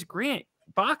confidence because Grant,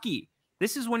 Baki,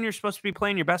 this is when you're supposed to be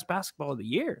playing your best basketball of the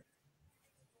year.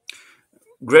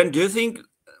 Grant, do you think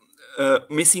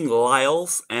missing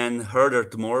Lyles and Herder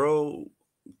tomorrow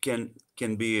can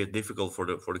be difficult for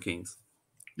the Kings?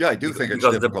 Yeah, I do think it's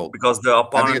difficult because the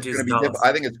opponent is.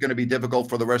 I think it's going to be difficult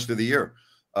for the rest of the year.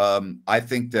 I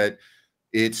think that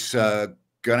it's going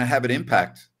to have an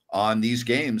impact on these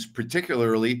games,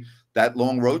 particularly that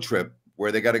long road trip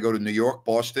where they got to go to New York,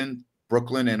 Boston,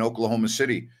 Brooklyn, and Oklahoma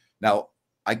City. Now,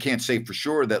 I can't say for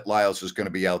sure that Lyles is going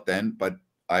to be out then, but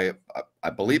I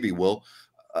believe he will.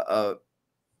 And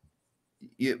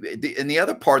the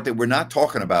other part that we're not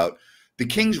talking about, the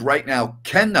Kings right now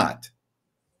cannot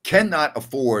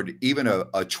afford even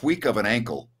a tweak of an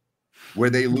ankle where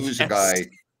they lose a guy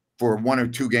for 1 or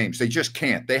 2 games. They just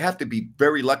can't. They have to be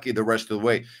very lucky the rest of the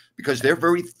way because they're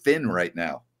very thin right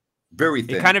now. Very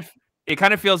thin. It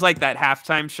kind of feels like that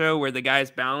halftime show where the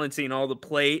guy's balancing all the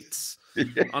plates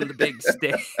on the big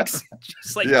sticks.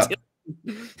 Just like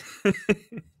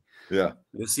yeah.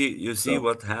 You see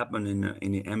what happened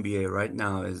in the NBA right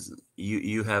now is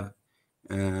you have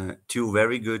 2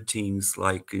 very good teams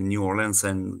like New Orleans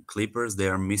and Clippers. They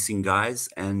are missing guys,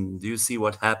 and do you see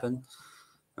what happened?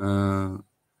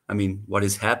 I mean, what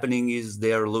is happening is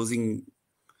they are losing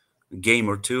a game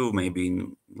or 2, maybe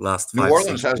in last 5. New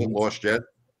Orleans hasn't lost yet.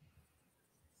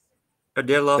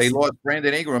 They lost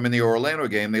Brandon Ingram in the Orlando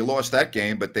game. They lost that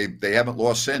game, but they haven't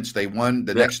lost since. They won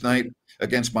the next night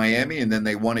against Miami, and then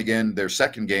they won again their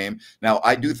second game. Now,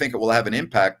 I do think it will have an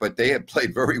impact, but they have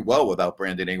played very well without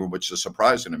Brandon Ingram, which is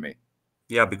surprising to me.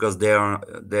 Yeah, because they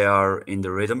are in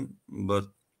the rhythm, but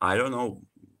I don't know.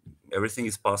 Everything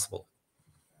is possible.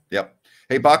 Yep.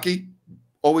 Hey, Baki,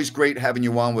 always great having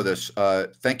you on with us.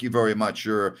 Thank you very much.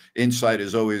 Your insight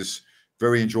is always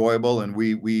very enjoyable, and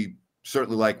we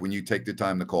certainly like when you take the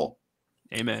time to call.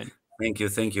 Amen. Thank you,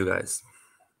 guys.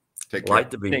 Take care.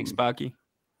 Thanks, Baki.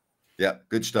 Yeah,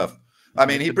 good stuff. I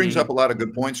mean, he brings up a lot of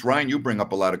good points. Ryan, you bring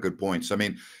up a lot of good points. I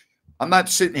mean, I'm not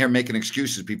sitting here making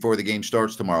excuses before the game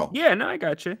starts tomorrow. Yeah, no, I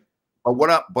got you.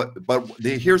 But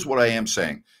here's what I am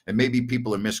saying, and maybe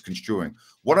people are misconstruing.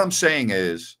 What I'm saying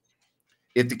is,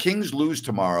 if the Kings lose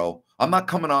tomorrow, I'm not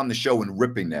coming on the show and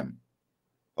ripping them.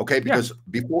 Okay, because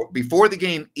before the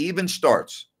game even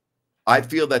starts, I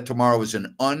feel that tomorrow is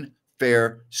an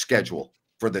unfair schedule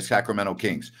for the Sacramento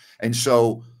Kings. And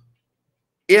so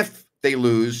if they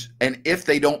lose and if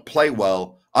they don't play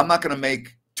well, I'm not going to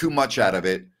make too much out of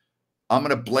it. I'm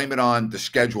going to blame it on the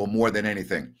schedule more than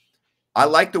anything. I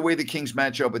like the way the Kings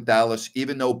match up with Dallas,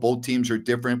 even though both teams are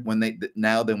different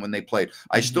now than when they played.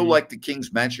 I still like the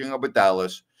Kings matching up with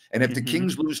Dallas. And if the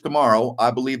Kings lose tomorrow,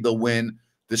 I believe they'll win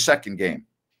the second game.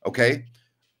 Okay?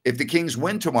 If the Kings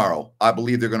win tomorrow, I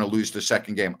believe they're going to lose the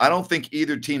second game. I don't think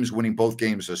either team's winning both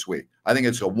games this week. I think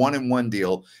it's a 1-1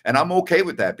 deal, and I'm okay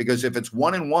with that because if it's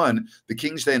 1-1, the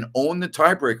Kings then own the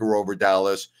tiebreaker over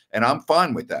Dallas, and I'm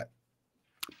fine with that.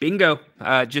 Bingo.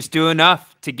 Just do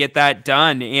enough to get that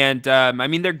done. And, I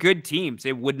mean, they're good teams.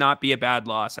 It would not be a bad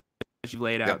loss as you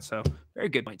laid out. So very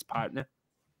good points, partner.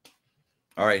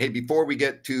 All right. Hey, before we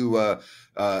get to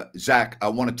Zach, I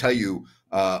want to tell you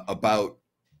about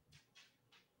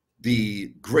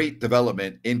the great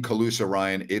development in Calusa,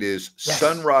 Ryan. It is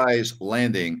Sunrise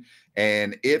Landing.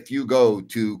 And if you go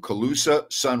to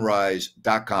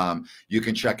CalusaSunrise.com, you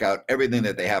can check out everything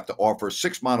that they have to offer.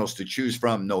 6 models to choose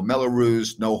from. No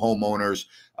Mellorews, no homeowners.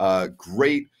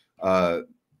 Great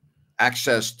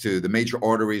access to the major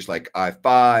arteries like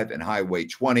I-5 and Highway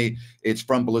 20. It's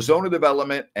from Blazona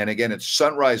Development. And again, it's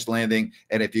Sunrise Landing.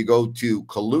 And if you go to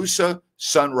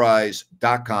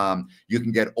CalusaSunrise.com, you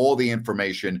can get all the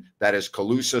information. That is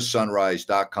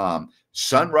CalusaSunrise.com.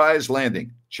 Sunrise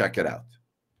Landing. Check it out.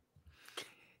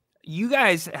 You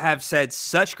guys have said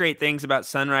such great things about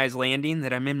Sunrise Landing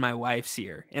that I'm in my wife's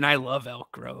ear, and I love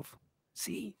Elk Grove.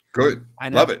 See? Good. I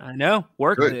know, love it. I know.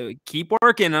 Keep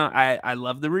working. I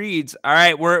love the reads. All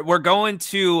right, we're going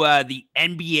to the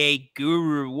NBA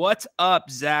guru. What's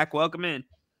up, Zach? Welcome in.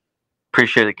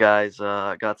 Appreciate it, guys.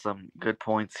 Got some good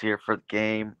points here for the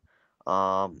game.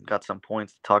 Got some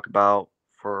points to talk about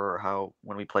for how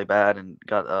when we play bad, and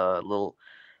got a little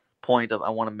point I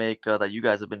want to make that you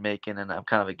guys have been making, and I'm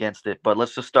kind of against it. But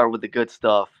let's just start with the good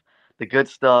stuff. The good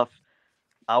stuff.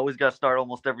 I always got to start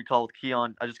almost every call with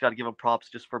Keon. I just got to give him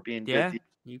props just for being good.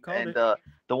 You called it. The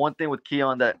one thing with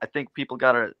Keon that I think people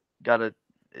gotta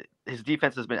his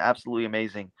defense has been absolutely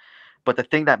amazing. But the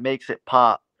thing that makes it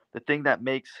pop, the thing that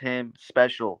makes him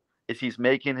special, is he's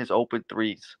making his open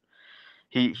threes.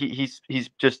 He's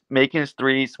just making his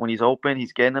threes when he's open.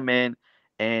 He's getting them in,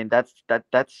 and that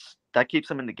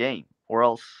keeps him in the game. Or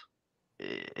else,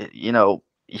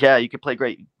 you could play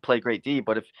great D,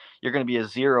 but if you're going to be a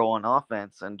 0 on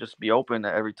offense and just be open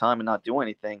every time and not do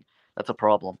anything, that's a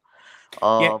problem.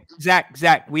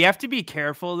 Zach, we have to be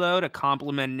careful though to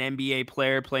compliment an NBA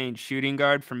player playing shooting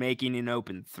guard for making an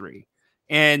open 3.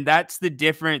 And that's the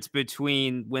difference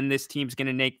between when this team's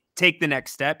going to take the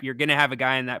next step. You're going to have a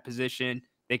guy in that position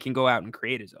they can go out and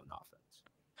create his own offense.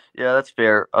 Yeah, that's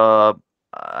fair.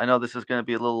 I know this is going to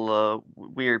be a little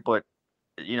weird, but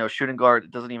shooting guard,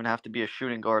 it doesn't even have to be a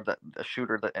shooting guard, a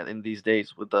shooter that in these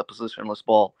days with the positionless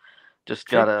ball. Just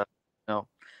gotta,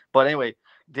 But anyway,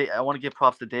 I want to give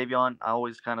props to Davion. I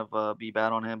always kind of be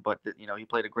bad on him, but he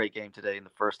played a great game today in the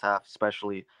first half,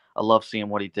 especially. I love seeing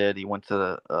what he did. He went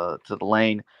to the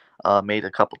lane, made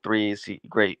a couple threes.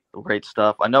 Great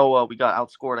stuff. I know we got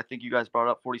outscored. I think you guys brought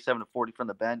up 47-40 from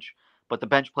the bench, but the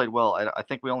bench played well. I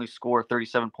think we only scored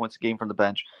 37 points a game from the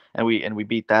bench, and we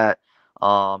beat that.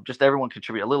 Just everyone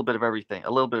contributed a little bit of everything,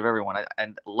 a little bit of everyone.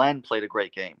 And Len played a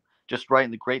great game, just right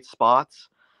in the great spots,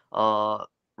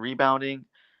 rebounding,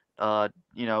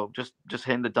 just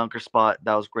hitting the dunker spot.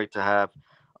 That was great to have.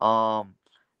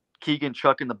 Keegan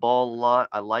chucking the ball a lot.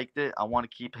 I liked it. I want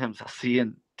to keep him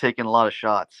taking a lot of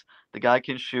shots. The guy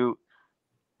can shoot.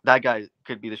 That guy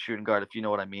could be the shooting guard, if you know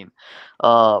what I mean.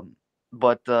 Well,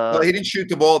 he didn't shoot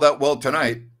the ball that well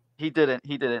tonight. He didn't.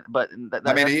 But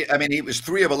he was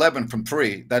 3 of 11 from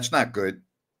 3. That's not good.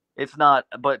 It's not.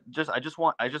 But I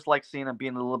just like seeing him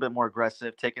being a little bit more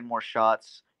aggressive, taking more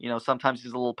shots. Sometimes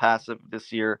he's a little passive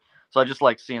this year, so I just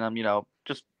like seeing him.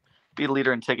 Just be a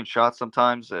leader and taking shots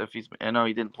sometimes. I know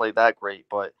he didn't play that great,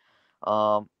 but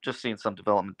just seeing some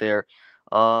development there.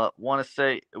 Want to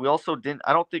say we also didn't.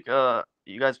 I don't think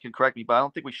you guys can correct me, but I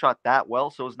don't think we shot that well.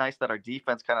 So it was nice that our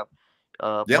defense kind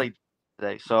of played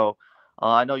today. So.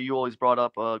 I know you always brought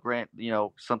up Grant.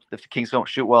 If the Kings don't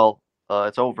shoot well,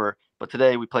 it's over. But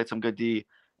today we played some good D,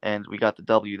 and we got the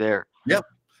W there. Yep.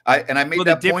 I made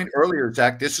that point earlier,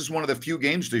 Zach. This is one of the few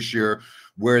games this year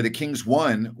where the Kings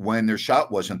won when their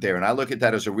shot wasn't there, and I look at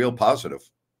that as a real positive.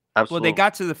 Absolutely. Well, they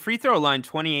got to the free throw line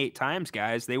 28 times,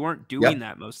 guys. They weren't doing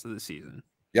that most of the season.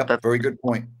 Yep. That's very good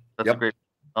point. That's great.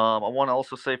 I want to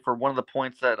also say for one of the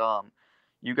points that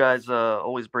you guys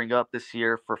always bring up this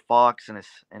year for Fox and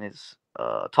his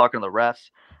talking to the refs.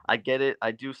 I get it.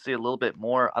 I do see a little bit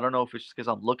more. I don't know if it's just because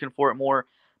I'm looking for it more,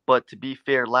 but to be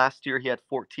fair, last year he had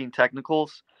 14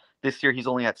 technicals. This year he's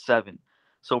only at 7.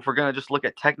 So if we're gonna just look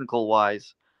at technical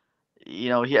wise, he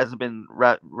hasn't been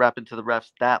rapping to the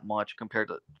refs that much compared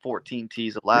to 14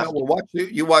 T's of last. Well,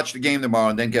 you watch the game tomorrow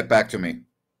and then get back to me.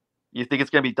 You think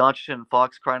it's gonna be Doncic and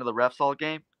Fox crying to the refs all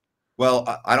game?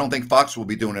 Well, I don't think Fox will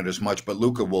be doing it as much, but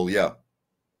Luka will. Yeah.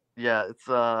 Yeah, it's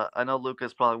I know Luka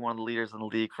is probably one of the leaders in the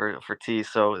league for T,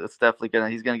 so it's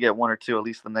definitely he's gonna get 1 or 2 at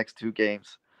least the next 2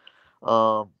 games.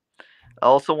 I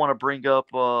also want to bring up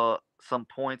some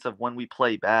points of when we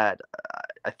play bad.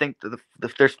 I think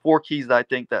there's 4 keys that I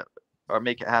think that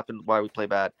make it happen why we play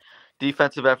bad.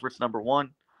 Defensive efforts, number 1.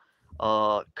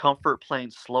 Comfort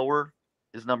playing slower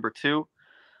is number 2.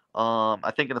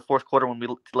 I think in the fourth quarter when we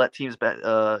let teams back,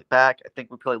 I think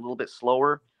we play a little bit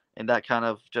slower, and that kind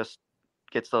of just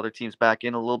gets the other teams back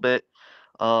in a little bit.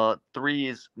 3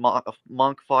 is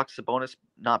Monk, Fox, Sabonis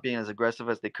not being as aggressive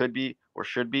as they could be or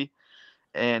should be.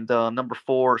 And number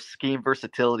 4, scheme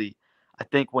versatility. I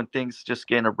think when things just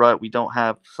get in a rut, we don't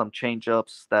have some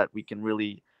change-ups that we can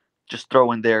really just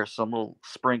throw in there, some little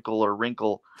sprinkle or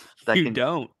wrinkle that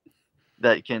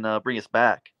can bring us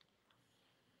back.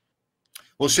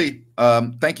 We'll see.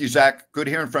 Thank you, Zach. Good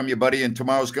hearing from you, buddy. And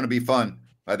tomorrow's going to be fun.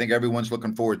 I think everyone's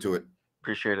looking forward to it.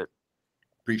 Appreciate it.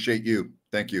 Appreciate you.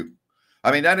 Thank you.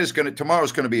 I mean,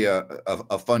 tomorrow's going to be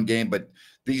a fun game, but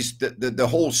the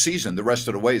whole season, the rest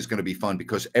of the way is going to be fun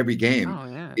because every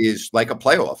game is like a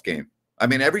playoff game. I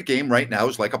mean, every game right now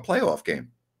is like a playoff game.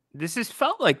 This has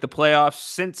felt like the playoffs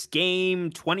since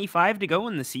game 25 to go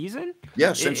in the season.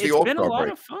 Yeah, since the All-Star break. It's been a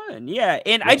lot of fun. Yeah,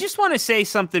 and I just want to say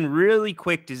something really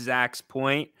quick to Zach's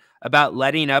point about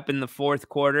letting up in the fourth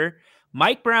quarter.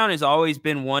 Mike Brown has always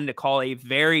been one to call a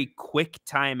very quick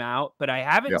timeout, but I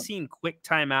haven't seen quick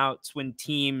timeouts when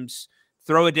teams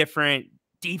throw a different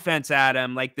defense at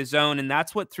him, like the zone, and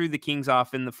that's what threw the Kings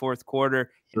off in the fourth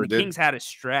quarter. And the Kings had a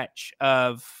stretch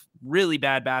of really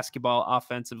bad basketball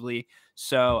offensively,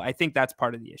 so I think that's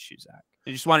part of the issue, Zach.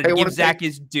 I just wanted to give Zach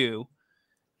his due.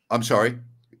 I'm sorry.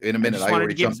 In a minute, I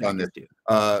already jumped on this.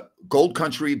 Gold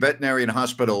Country Veterinary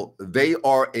Hospital, they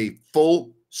are a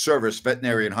full-service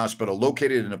veterinary hospital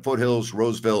located in the foothills,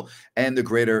 Roseville, and the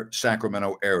greater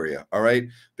Sacramento area, all right?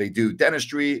 They do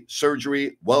dentistry,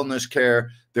 surgery, wellness care.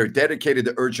 They're dedicated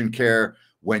to urgent care.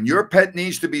 When your pet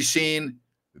needs to be seen,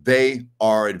 they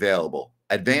are available.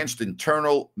 Advanced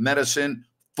internal medicine,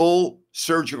 full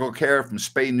surgical care from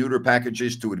spay-neuter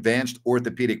packages to advanced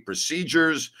orthopedic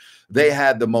procedures. They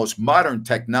have the most modern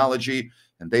technology,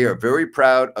 and they are very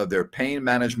proud of their pain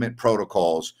management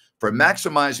protocols for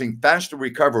maximizing faster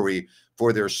recovery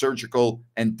for their surgical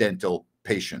and dental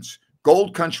patients.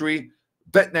 Gold Country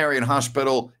Veterinarian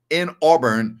Hospital in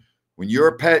Auburn. When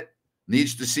your pet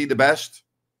needs to see the best,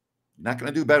 you're not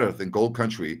going to do better than Gold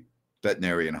Country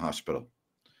Veterinarian Hospital.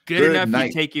 Good enough night.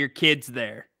 You take your kids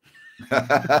there.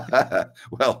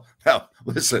 well,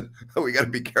 listen, we got to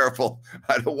be careful.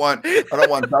 I don't want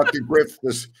Dr. Griff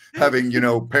just having,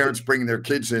 parents bringing their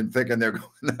kids in thinking they're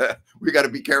going. We got to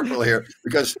be careful here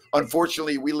because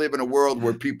unfortunately we live in a world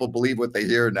where people believe what they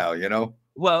hear now,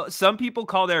 Well, some people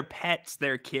call their pets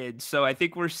their kids, so I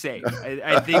think we're safe.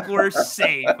 I think we're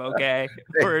safe, okay?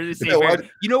 We're safe.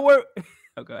 You know where?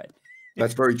 Oh, go ahead.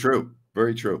 That's very true.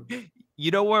 Very true. You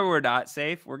know where we're not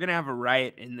safe? We're going to have a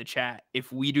riot in the chat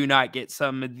if we do not get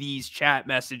some of these chat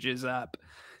messages up.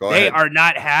 They are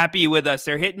not happy with us.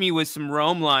 They're hitting me with some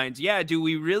roam lines. Yeah, do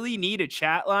we really need a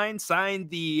chat line? Sign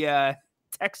the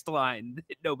text line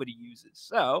that nobody uses.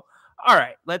 So, all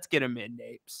right, let's get them in,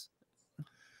 Napes.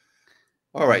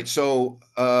 All right, so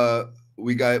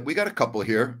we got a couple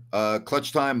here.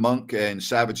 Clutch Time, Monk, and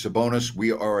Savage Sabonis.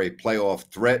 We are a playoff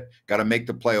threat. Got to make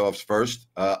the playoffs first.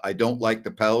 I don't like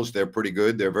the Pels. They're pretty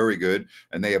good. They're very good,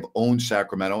 and they have owned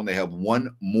Sacramento, and they have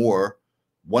one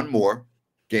more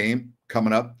game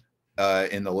coming up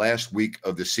in the last week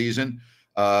of the season.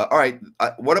 All right,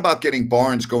 what about getting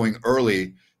Barnes going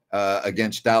early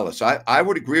against Dallas? I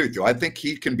would agree with you. I think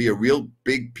he can be a real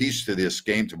big piece to this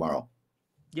game tomorrow.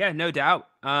 Yeah, no doubt.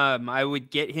 I would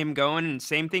get him going, and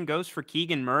same thing goes for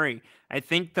Keegan Murray. I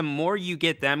think the more you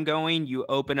get them going, you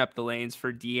open up the lanes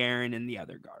for De'Aaron and the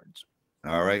other guards.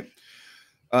 All right.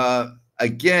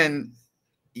 Again,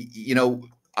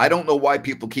 I don't know why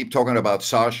people keep talking about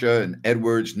Sasha and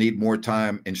Edwards need more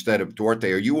time instead of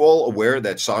Duarte. Are you all aware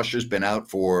that Sasha's been out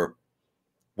for,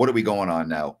 what are we going on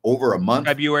now? Over a month?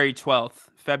 February 12th.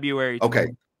 Okay.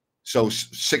 So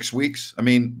 6 weeks. I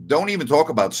mean, don't even talk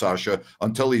about Sasha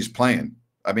until he's playing.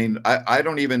 I mean, I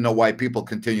don't even know why people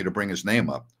continue to bring his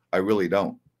name up. I really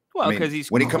don't. Well, because he's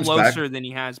closer than he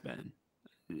has been.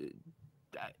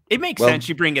 It makes sense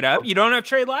you bring it up. You don't have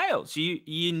Trey Lyles.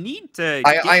 You need to.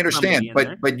 I understand,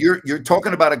 but you're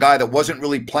talking about a guy that wasn't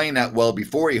really playing that well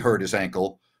before he hurt his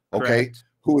ankle. Okay, correct.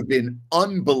 Who had been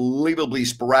unbelievably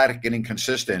sporadic and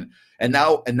inconsistent, and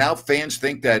now fans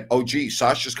think that, oh gee,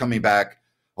 Sasha's coming back.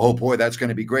 Oh boy, that's going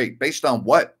to be great. Based on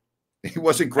what? He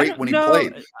wasn't great when he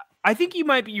played. I think you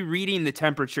might be reading the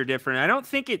temperature different. I don't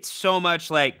think it's so much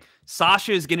like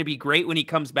Sasha is going to be great when he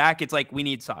comes back. It's like we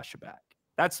need Sasha back.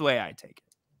 That's the way I take it.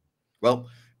 Well,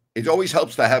 it always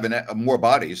helps to have more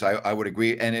bodies. I would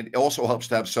agree. And it also helps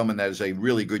to have someone that is a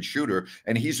really good shooter.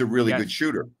 And he's a really good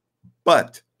shooter.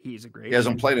 But he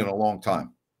hasn't played in a long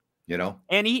time.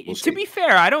 And to be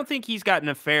fair, I don't think he's gotten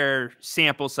a fair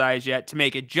sample size yet to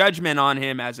make a judgment on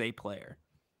him as a player.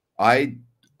 I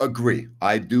agree.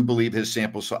 I do believe his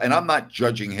sample size, and I'm not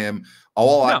judging him.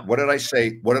 What did I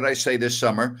say? What did I say this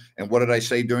summer? And what did I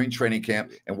say during training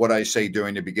camp? And what did I say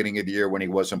during the beginning of the year when he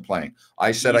wasn't playing?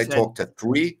 I said I talked to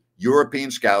 3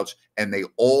 European scouts, and they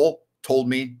all told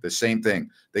me the same thing.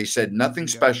 They said nothing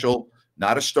special,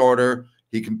 not a starter.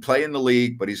 He can play in the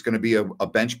league, but he's going to be a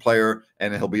bench player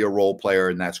and he'll be a role player,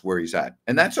 and that's where he's at.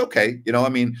 And that's okay.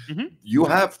 You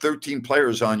have 13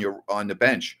 players on the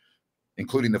bench,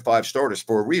 including the 5 starters,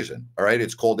 for a reason. All right.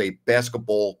 It's called a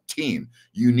basketball team.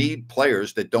 You need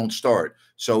players that don't start.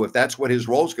 So if that's what his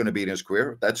role is going to be in his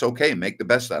career, that's okay. Make the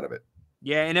best out of it.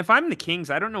 Yeah, and if I'm the Kings,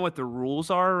 I don't know what the rules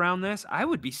are around this. I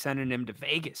would be sending him to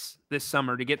Vegas this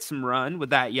summer to get some run with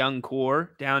that young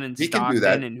core down in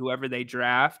Stockton and whoever they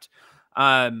draft.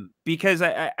 Because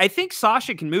I think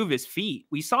Sasha can move his feet.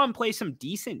 We saw him play some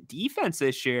decent defense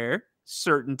this year,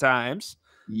 certain times.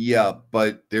 Yeah,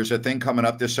 but there's a thing coming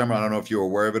up this summer. I don't know if you're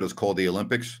aware of it. It's called the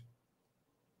Olympics.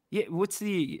 Yeah, what's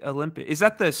the Olympic? Is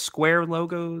that the square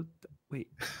logo? Wait,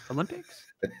 Olympics?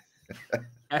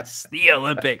 That's the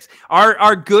Olympics.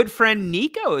 Our good friend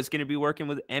Nico is going to be working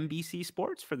with NBC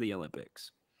Sports for the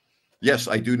Olympics. Yes,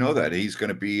 I do know that. He's going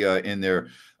to be in their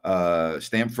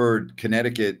Stamford,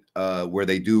 Connecticut, where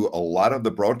they do a lot of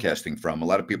the broadcasting from. A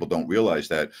lot of people don't realize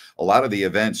that a lot of the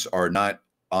events are not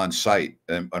on site.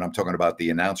 And I'm talking about the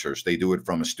announcers. They do it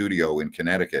from a studio in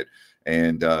Connecticut.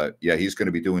 And yeah, he's going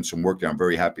to be doing some work there. I'm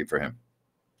very happy for him.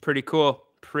 Pretty cool.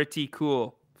 Pretty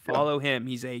cool. Follow him.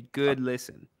 He's a good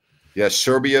listen. Yes,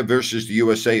 Serbia versus the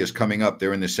USA is coming up.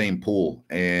 They're in the same pool,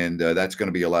 and that's going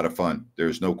to be a lot of fun.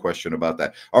 There's no question about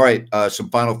that. All right, some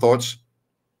final thoughts?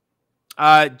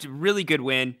 Really good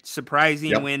win.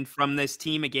 Surprising win from this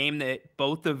team, a game that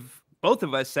both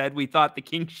of us said we thought the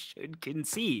Kings should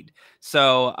concede.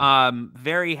 So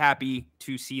very happy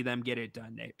to see them get it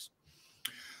done, Napes.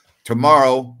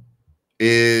 Tomorrow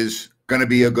is going to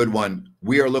be a good one.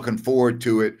 We are looking forward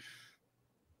to it.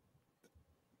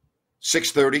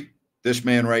 6:30, this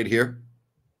man right here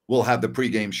will have the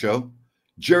pregame show.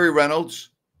 Jerry Reynolds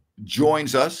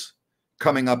joins us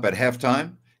coming up at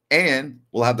halftime, and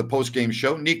we'll have the postgame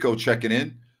show. Nico checking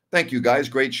in. Thank you, guys.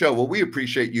 Great show. Well, we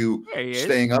appreciate you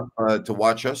staying up to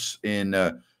watch us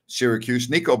in Syracuse.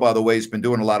 Nico, by the way, has been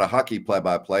doing a lot of hockey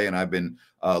play-by-play, and I've been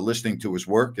listening to his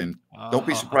work. And don't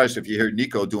be surprised if you hear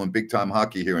Nico doing big-time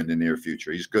hockey here in the near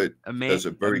future. He's good. Does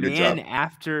a very good job.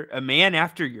 A man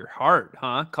after your heart,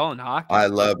 huh? Calling hockey. I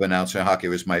love announcing hockey. It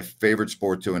was my favorite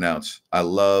sport to announce. I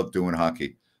love doing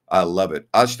hockey. I love it.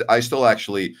 I still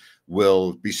actually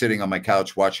will be sitting on my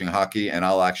couch watching hockey, and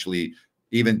I'll actually,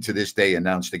 even to this day,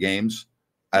 announce the games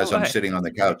as I'm sitting on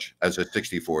the couch as a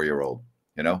 64-year-old,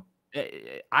 you know?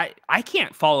 I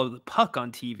can't follow the puck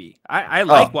on TV. I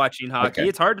like watching hockey.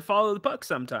 It's hard to follow the puck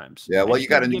sometimes. Yeah, well, you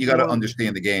got to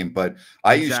understand the game. But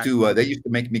I used to they used to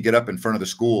make me get up in front of the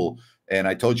school, and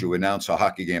I told you, announce a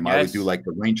hockey game. I would do like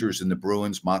the Rangers and the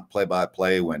Bruins mock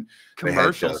play-by-play when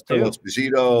commercials they had Phil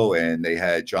Esposito, and they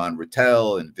had John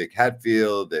Rattel and Vic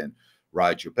Hatfield and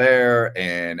Roger Bear,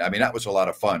 and I mean that was a lot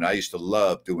of fun. I used to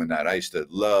love doing that. I used to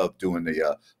love doing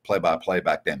the play-by-play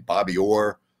back then. Bobby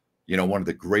Orr, you know, one of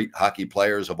the great hockey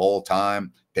players of all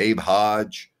time. Dave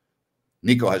Hodge.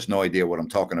 Nico has no idea what I'm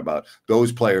talking about.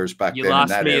 Those players back then in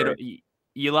that era.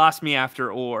 You lost me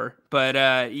after Orr,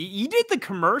 but you did the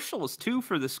commercials too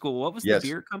for the school. What was the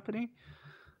beer company?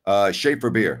 Schaefer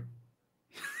Beer.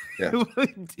 Yeah.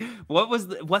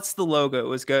 What's the logo? It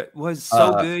was good. Was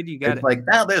so good. You got it. Like,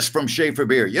 now this from Schaefer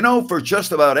Beer. You know, for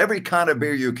just about every kind of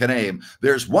beer you can name,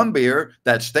 there's one beer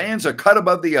that stands a cut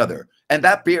above the other, and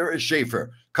that beer is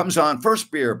Schaefer. Comes on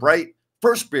first beer bright,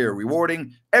 first beer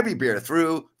rewarding, every beer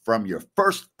through from your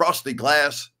first frosty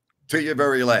glass to your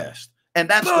very last. And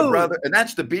that's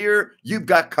that's the beer you've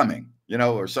got coming, you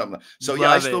know, or something. So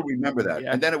I still remember that.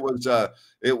 Yeah. And then it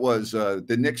was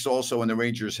the Knicks also, and the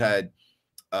Rangers had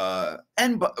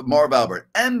Marv Albert,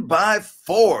 and by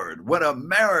Ford, when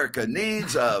America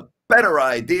needs a better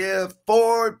idea,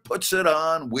 Ford puts it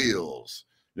on wheels.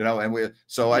 You know, and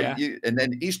and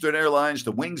then Eastern Airlines,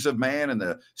 the Wings of Man, and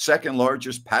the second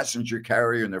largest passenger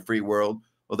carrier in the free world.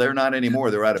 Well, they're not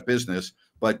anymore. They're out of business.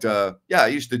 But I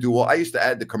used to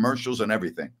add the commercials and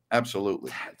everything.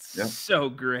 Absolutely. That's so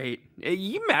great.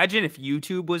 You imagine if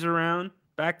YouTube was around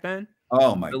back then?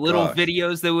 Oh my god. The little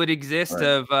videos that would exist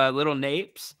of little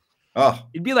Napes. Oh.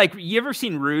 It'd be like, you ever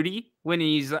seen Rudy when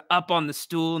he's up on the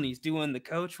stool and he's doing the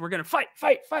coach? We're gonna fight.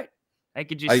 I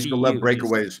used to love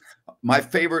breakaways. My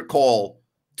favorite call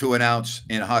to announce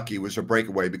in hockey was a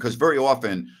breakaway, because very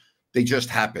often they just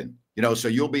happen. You know, so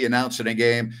you'll be announcing a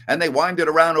game, and they wind it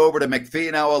around over to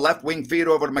McPhee, now a left wing feed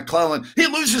over to McClellan. He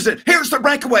loses it. Here's the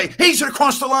breakaway. He's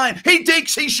across the line. He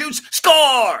dinks. He shoots.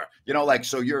 Score. You know, like,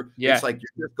 so it's like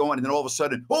you're just going, and then all of a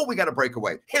sudden, oh, we got a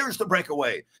breakaway. Here's the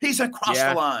breakaway. He's across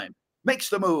the line. Makes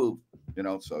the move. You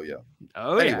know, so yeah.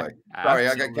 Oh, anyway, sorry,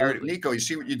 I got carried. Nico, you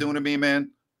see what you're doing to me,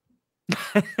 man?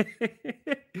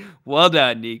 Well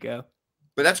done, Nico.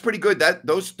 But that's pretty good.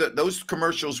 Those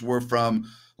commercials were from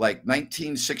like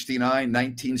 1969,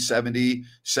 1970,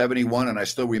 71, and I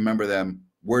still remember them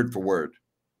word for word.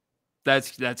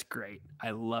 That's great.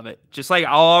 I love it. Just like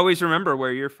I'll always remember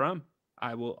where you're from.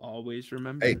 I will always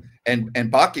remember. Hey, and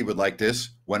Baki would like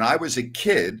this. When I was a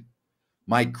kid,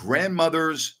 my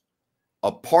grandmother's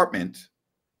apartment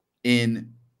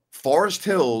in Forest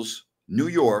Hills, New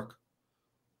York,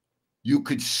 you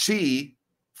could see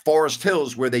Forest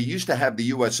Hills, where they used to have the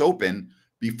U.S. Open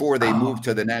before they moved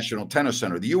to the National Tennis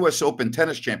Center. The U.S. Open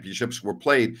tennis championships were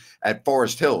played at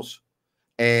Forest Hills.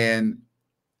 And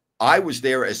I was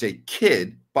there as a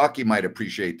kid. Baki might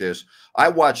appreciate this. I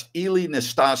watched Ely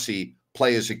Nastasi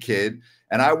play as a kid,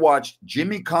 and I watched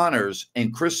Jimmy Connors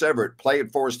and Chris Everett play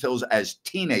at Forest Hills as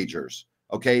teenagers,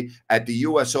 okay, at the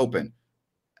U.S. Open.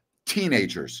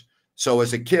 Teenagers. So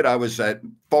as a kid, I was at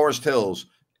Forest Hills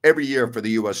every year for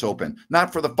the U.S. Open,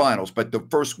 not for the finals, but the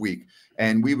first week.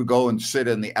 And we would go and sit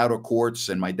in the outer courts,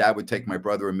 and my dad would take my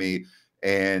brother and me.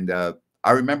 And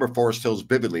I remember Forest Hills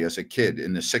vividly as a kid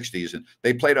in the 60s. And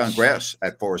they played on grass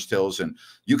at Forest Hills. And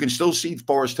you can still see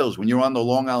Forest Hills when you're on the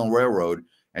Long Island Railroad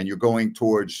and you're going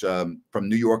towards from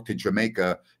New York to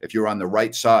Jamaica. If you're on the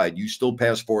right side, you still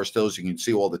pass Forest Hills. You can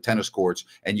see all the tennis courts,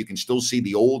 and you can still see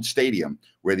the old stadium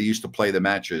where they used to play the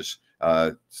matches.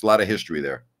 It's a lot of history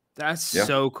there. That's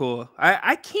so cool.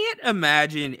 I can't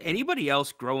imagine anybody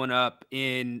else growing up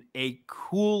in a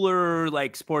cooler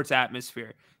like sports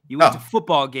atmosphere. You went to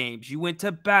football games, you went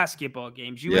to basketball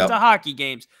games, you went to hockey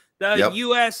games, the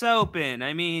U.S. Open.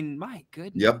 I mean, my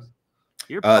goodness. Yep.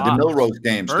 The Milrose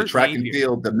games, the track and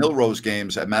field, the Milrose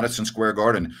games at Madison Square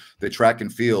Garden, the track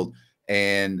and field.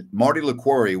 and Marty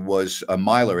LaQuarrie was a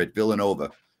miler at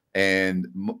Villanova, and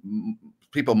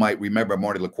people might remember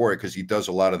Marty LaQuarrie because he does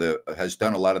has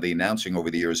done a lot of the announcing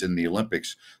over the years in the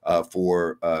Olympics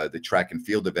for the track and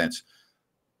field events.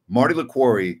 Marty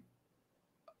LaQuarrie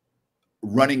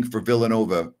running for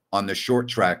Villanova on the short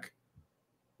track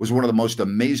was one of the most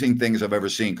amazing things I've ever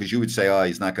seen, because you would say, oh,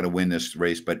 he's not going to win this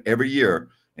race. But every year,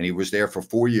 and he was there for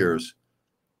 4 years,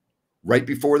 right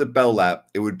before the bell lap,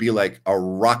 it would be like a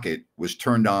rocket was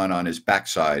turned on his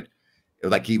backside. It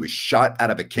was like he was shot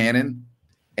out of a cannon.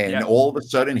 And all of a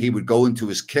sudden, he would go into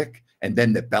his kick, and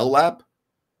then the bell lap.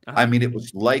 I mean, it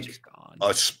was like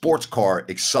a sports car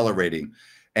accelerating,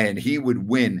 and he would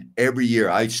win every year.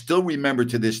 I still remember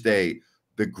to this day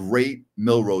the great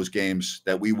Milrose games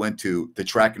that we went to, the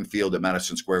track and field at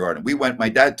Madison Square Garden. We went, my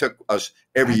dad took us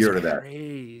every year to that.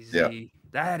 Crazy. Yeah.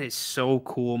 That is so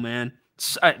cool, man.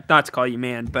 Not to call you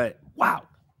man, but wow.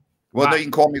 Well, no, you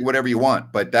can call me whatever you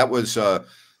want, but that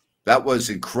was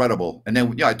incredible. And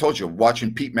then, I told you,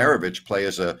 watching Pete Maravich play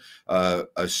as a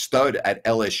stud at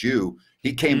LSU,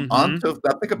 he came onto,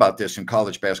 now think about this in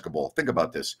college basketball. Think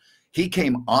about this. He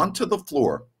came onto the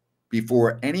floor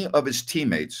before any of his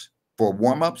teammates for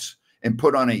warm-ups and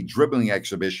put on a dribbling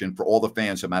exhibition for all the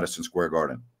fans at Madison Square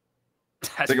Garden.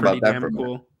 That's think about that for a minute.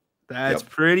 Cool. That's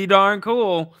pretty darn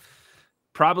cool.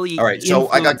 Probably. All right. So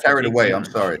I got carried away. I'm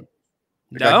sorry.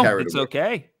 No, it's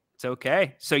okay. It's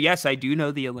okay. So yes, I do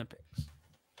know the Olympics.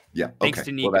 Yeah. Thanks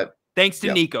to Nico. Well, thanks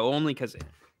to Nico, only because.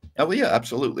 Oh well, yeah,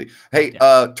 absolutely. Hey,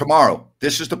 tomorrow,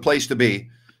 this is the place to be.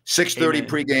 6:30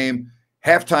 pregame,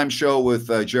 halftime show with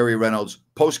Jerry Reynolds,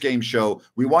 postgame show.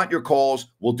 We want your calls.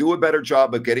 We'll do a better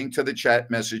job of getting to the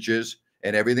chat messages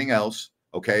and everything else.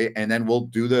 Okay, and then we'll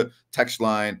do the text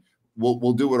line.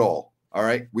 We'll do it all. All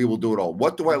right, we will do it all.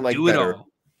 What do I like better,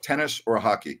 tennis or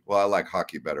hockey? Well, I like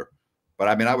hockey better. But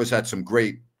I mean, I was at some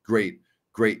great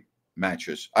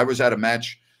matches. I was at a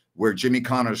match where Jimmy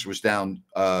Connors was down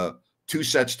 2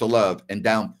 sets to love and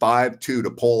down 5-2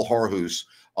 to Paul Harhus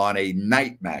on a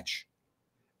night match.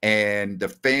 And the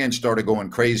fans started going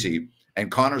crazy. And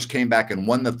Connors came back and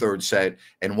won the 3rd set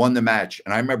and won the match.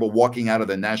 And I remember walking out of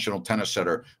the National Tennis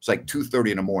Center. It's like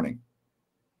 2:30 in the morning.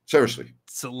 Seriously.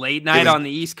 It's a late night on the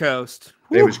East Coast.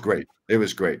 It was great. It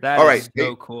was great. All right.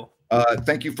 So cool.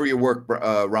 Thank you for your work,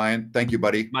 Ryan. Thank you,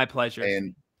 buddy. My pleasure.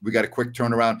 And we got a quick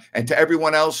turnaround. And to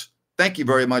everyone else, thank you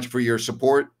very much for your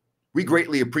support. We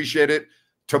greatly appreciate it.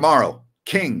 Tomorrow,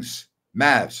 Kings,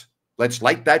 Mavs. Let's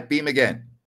light that beam again.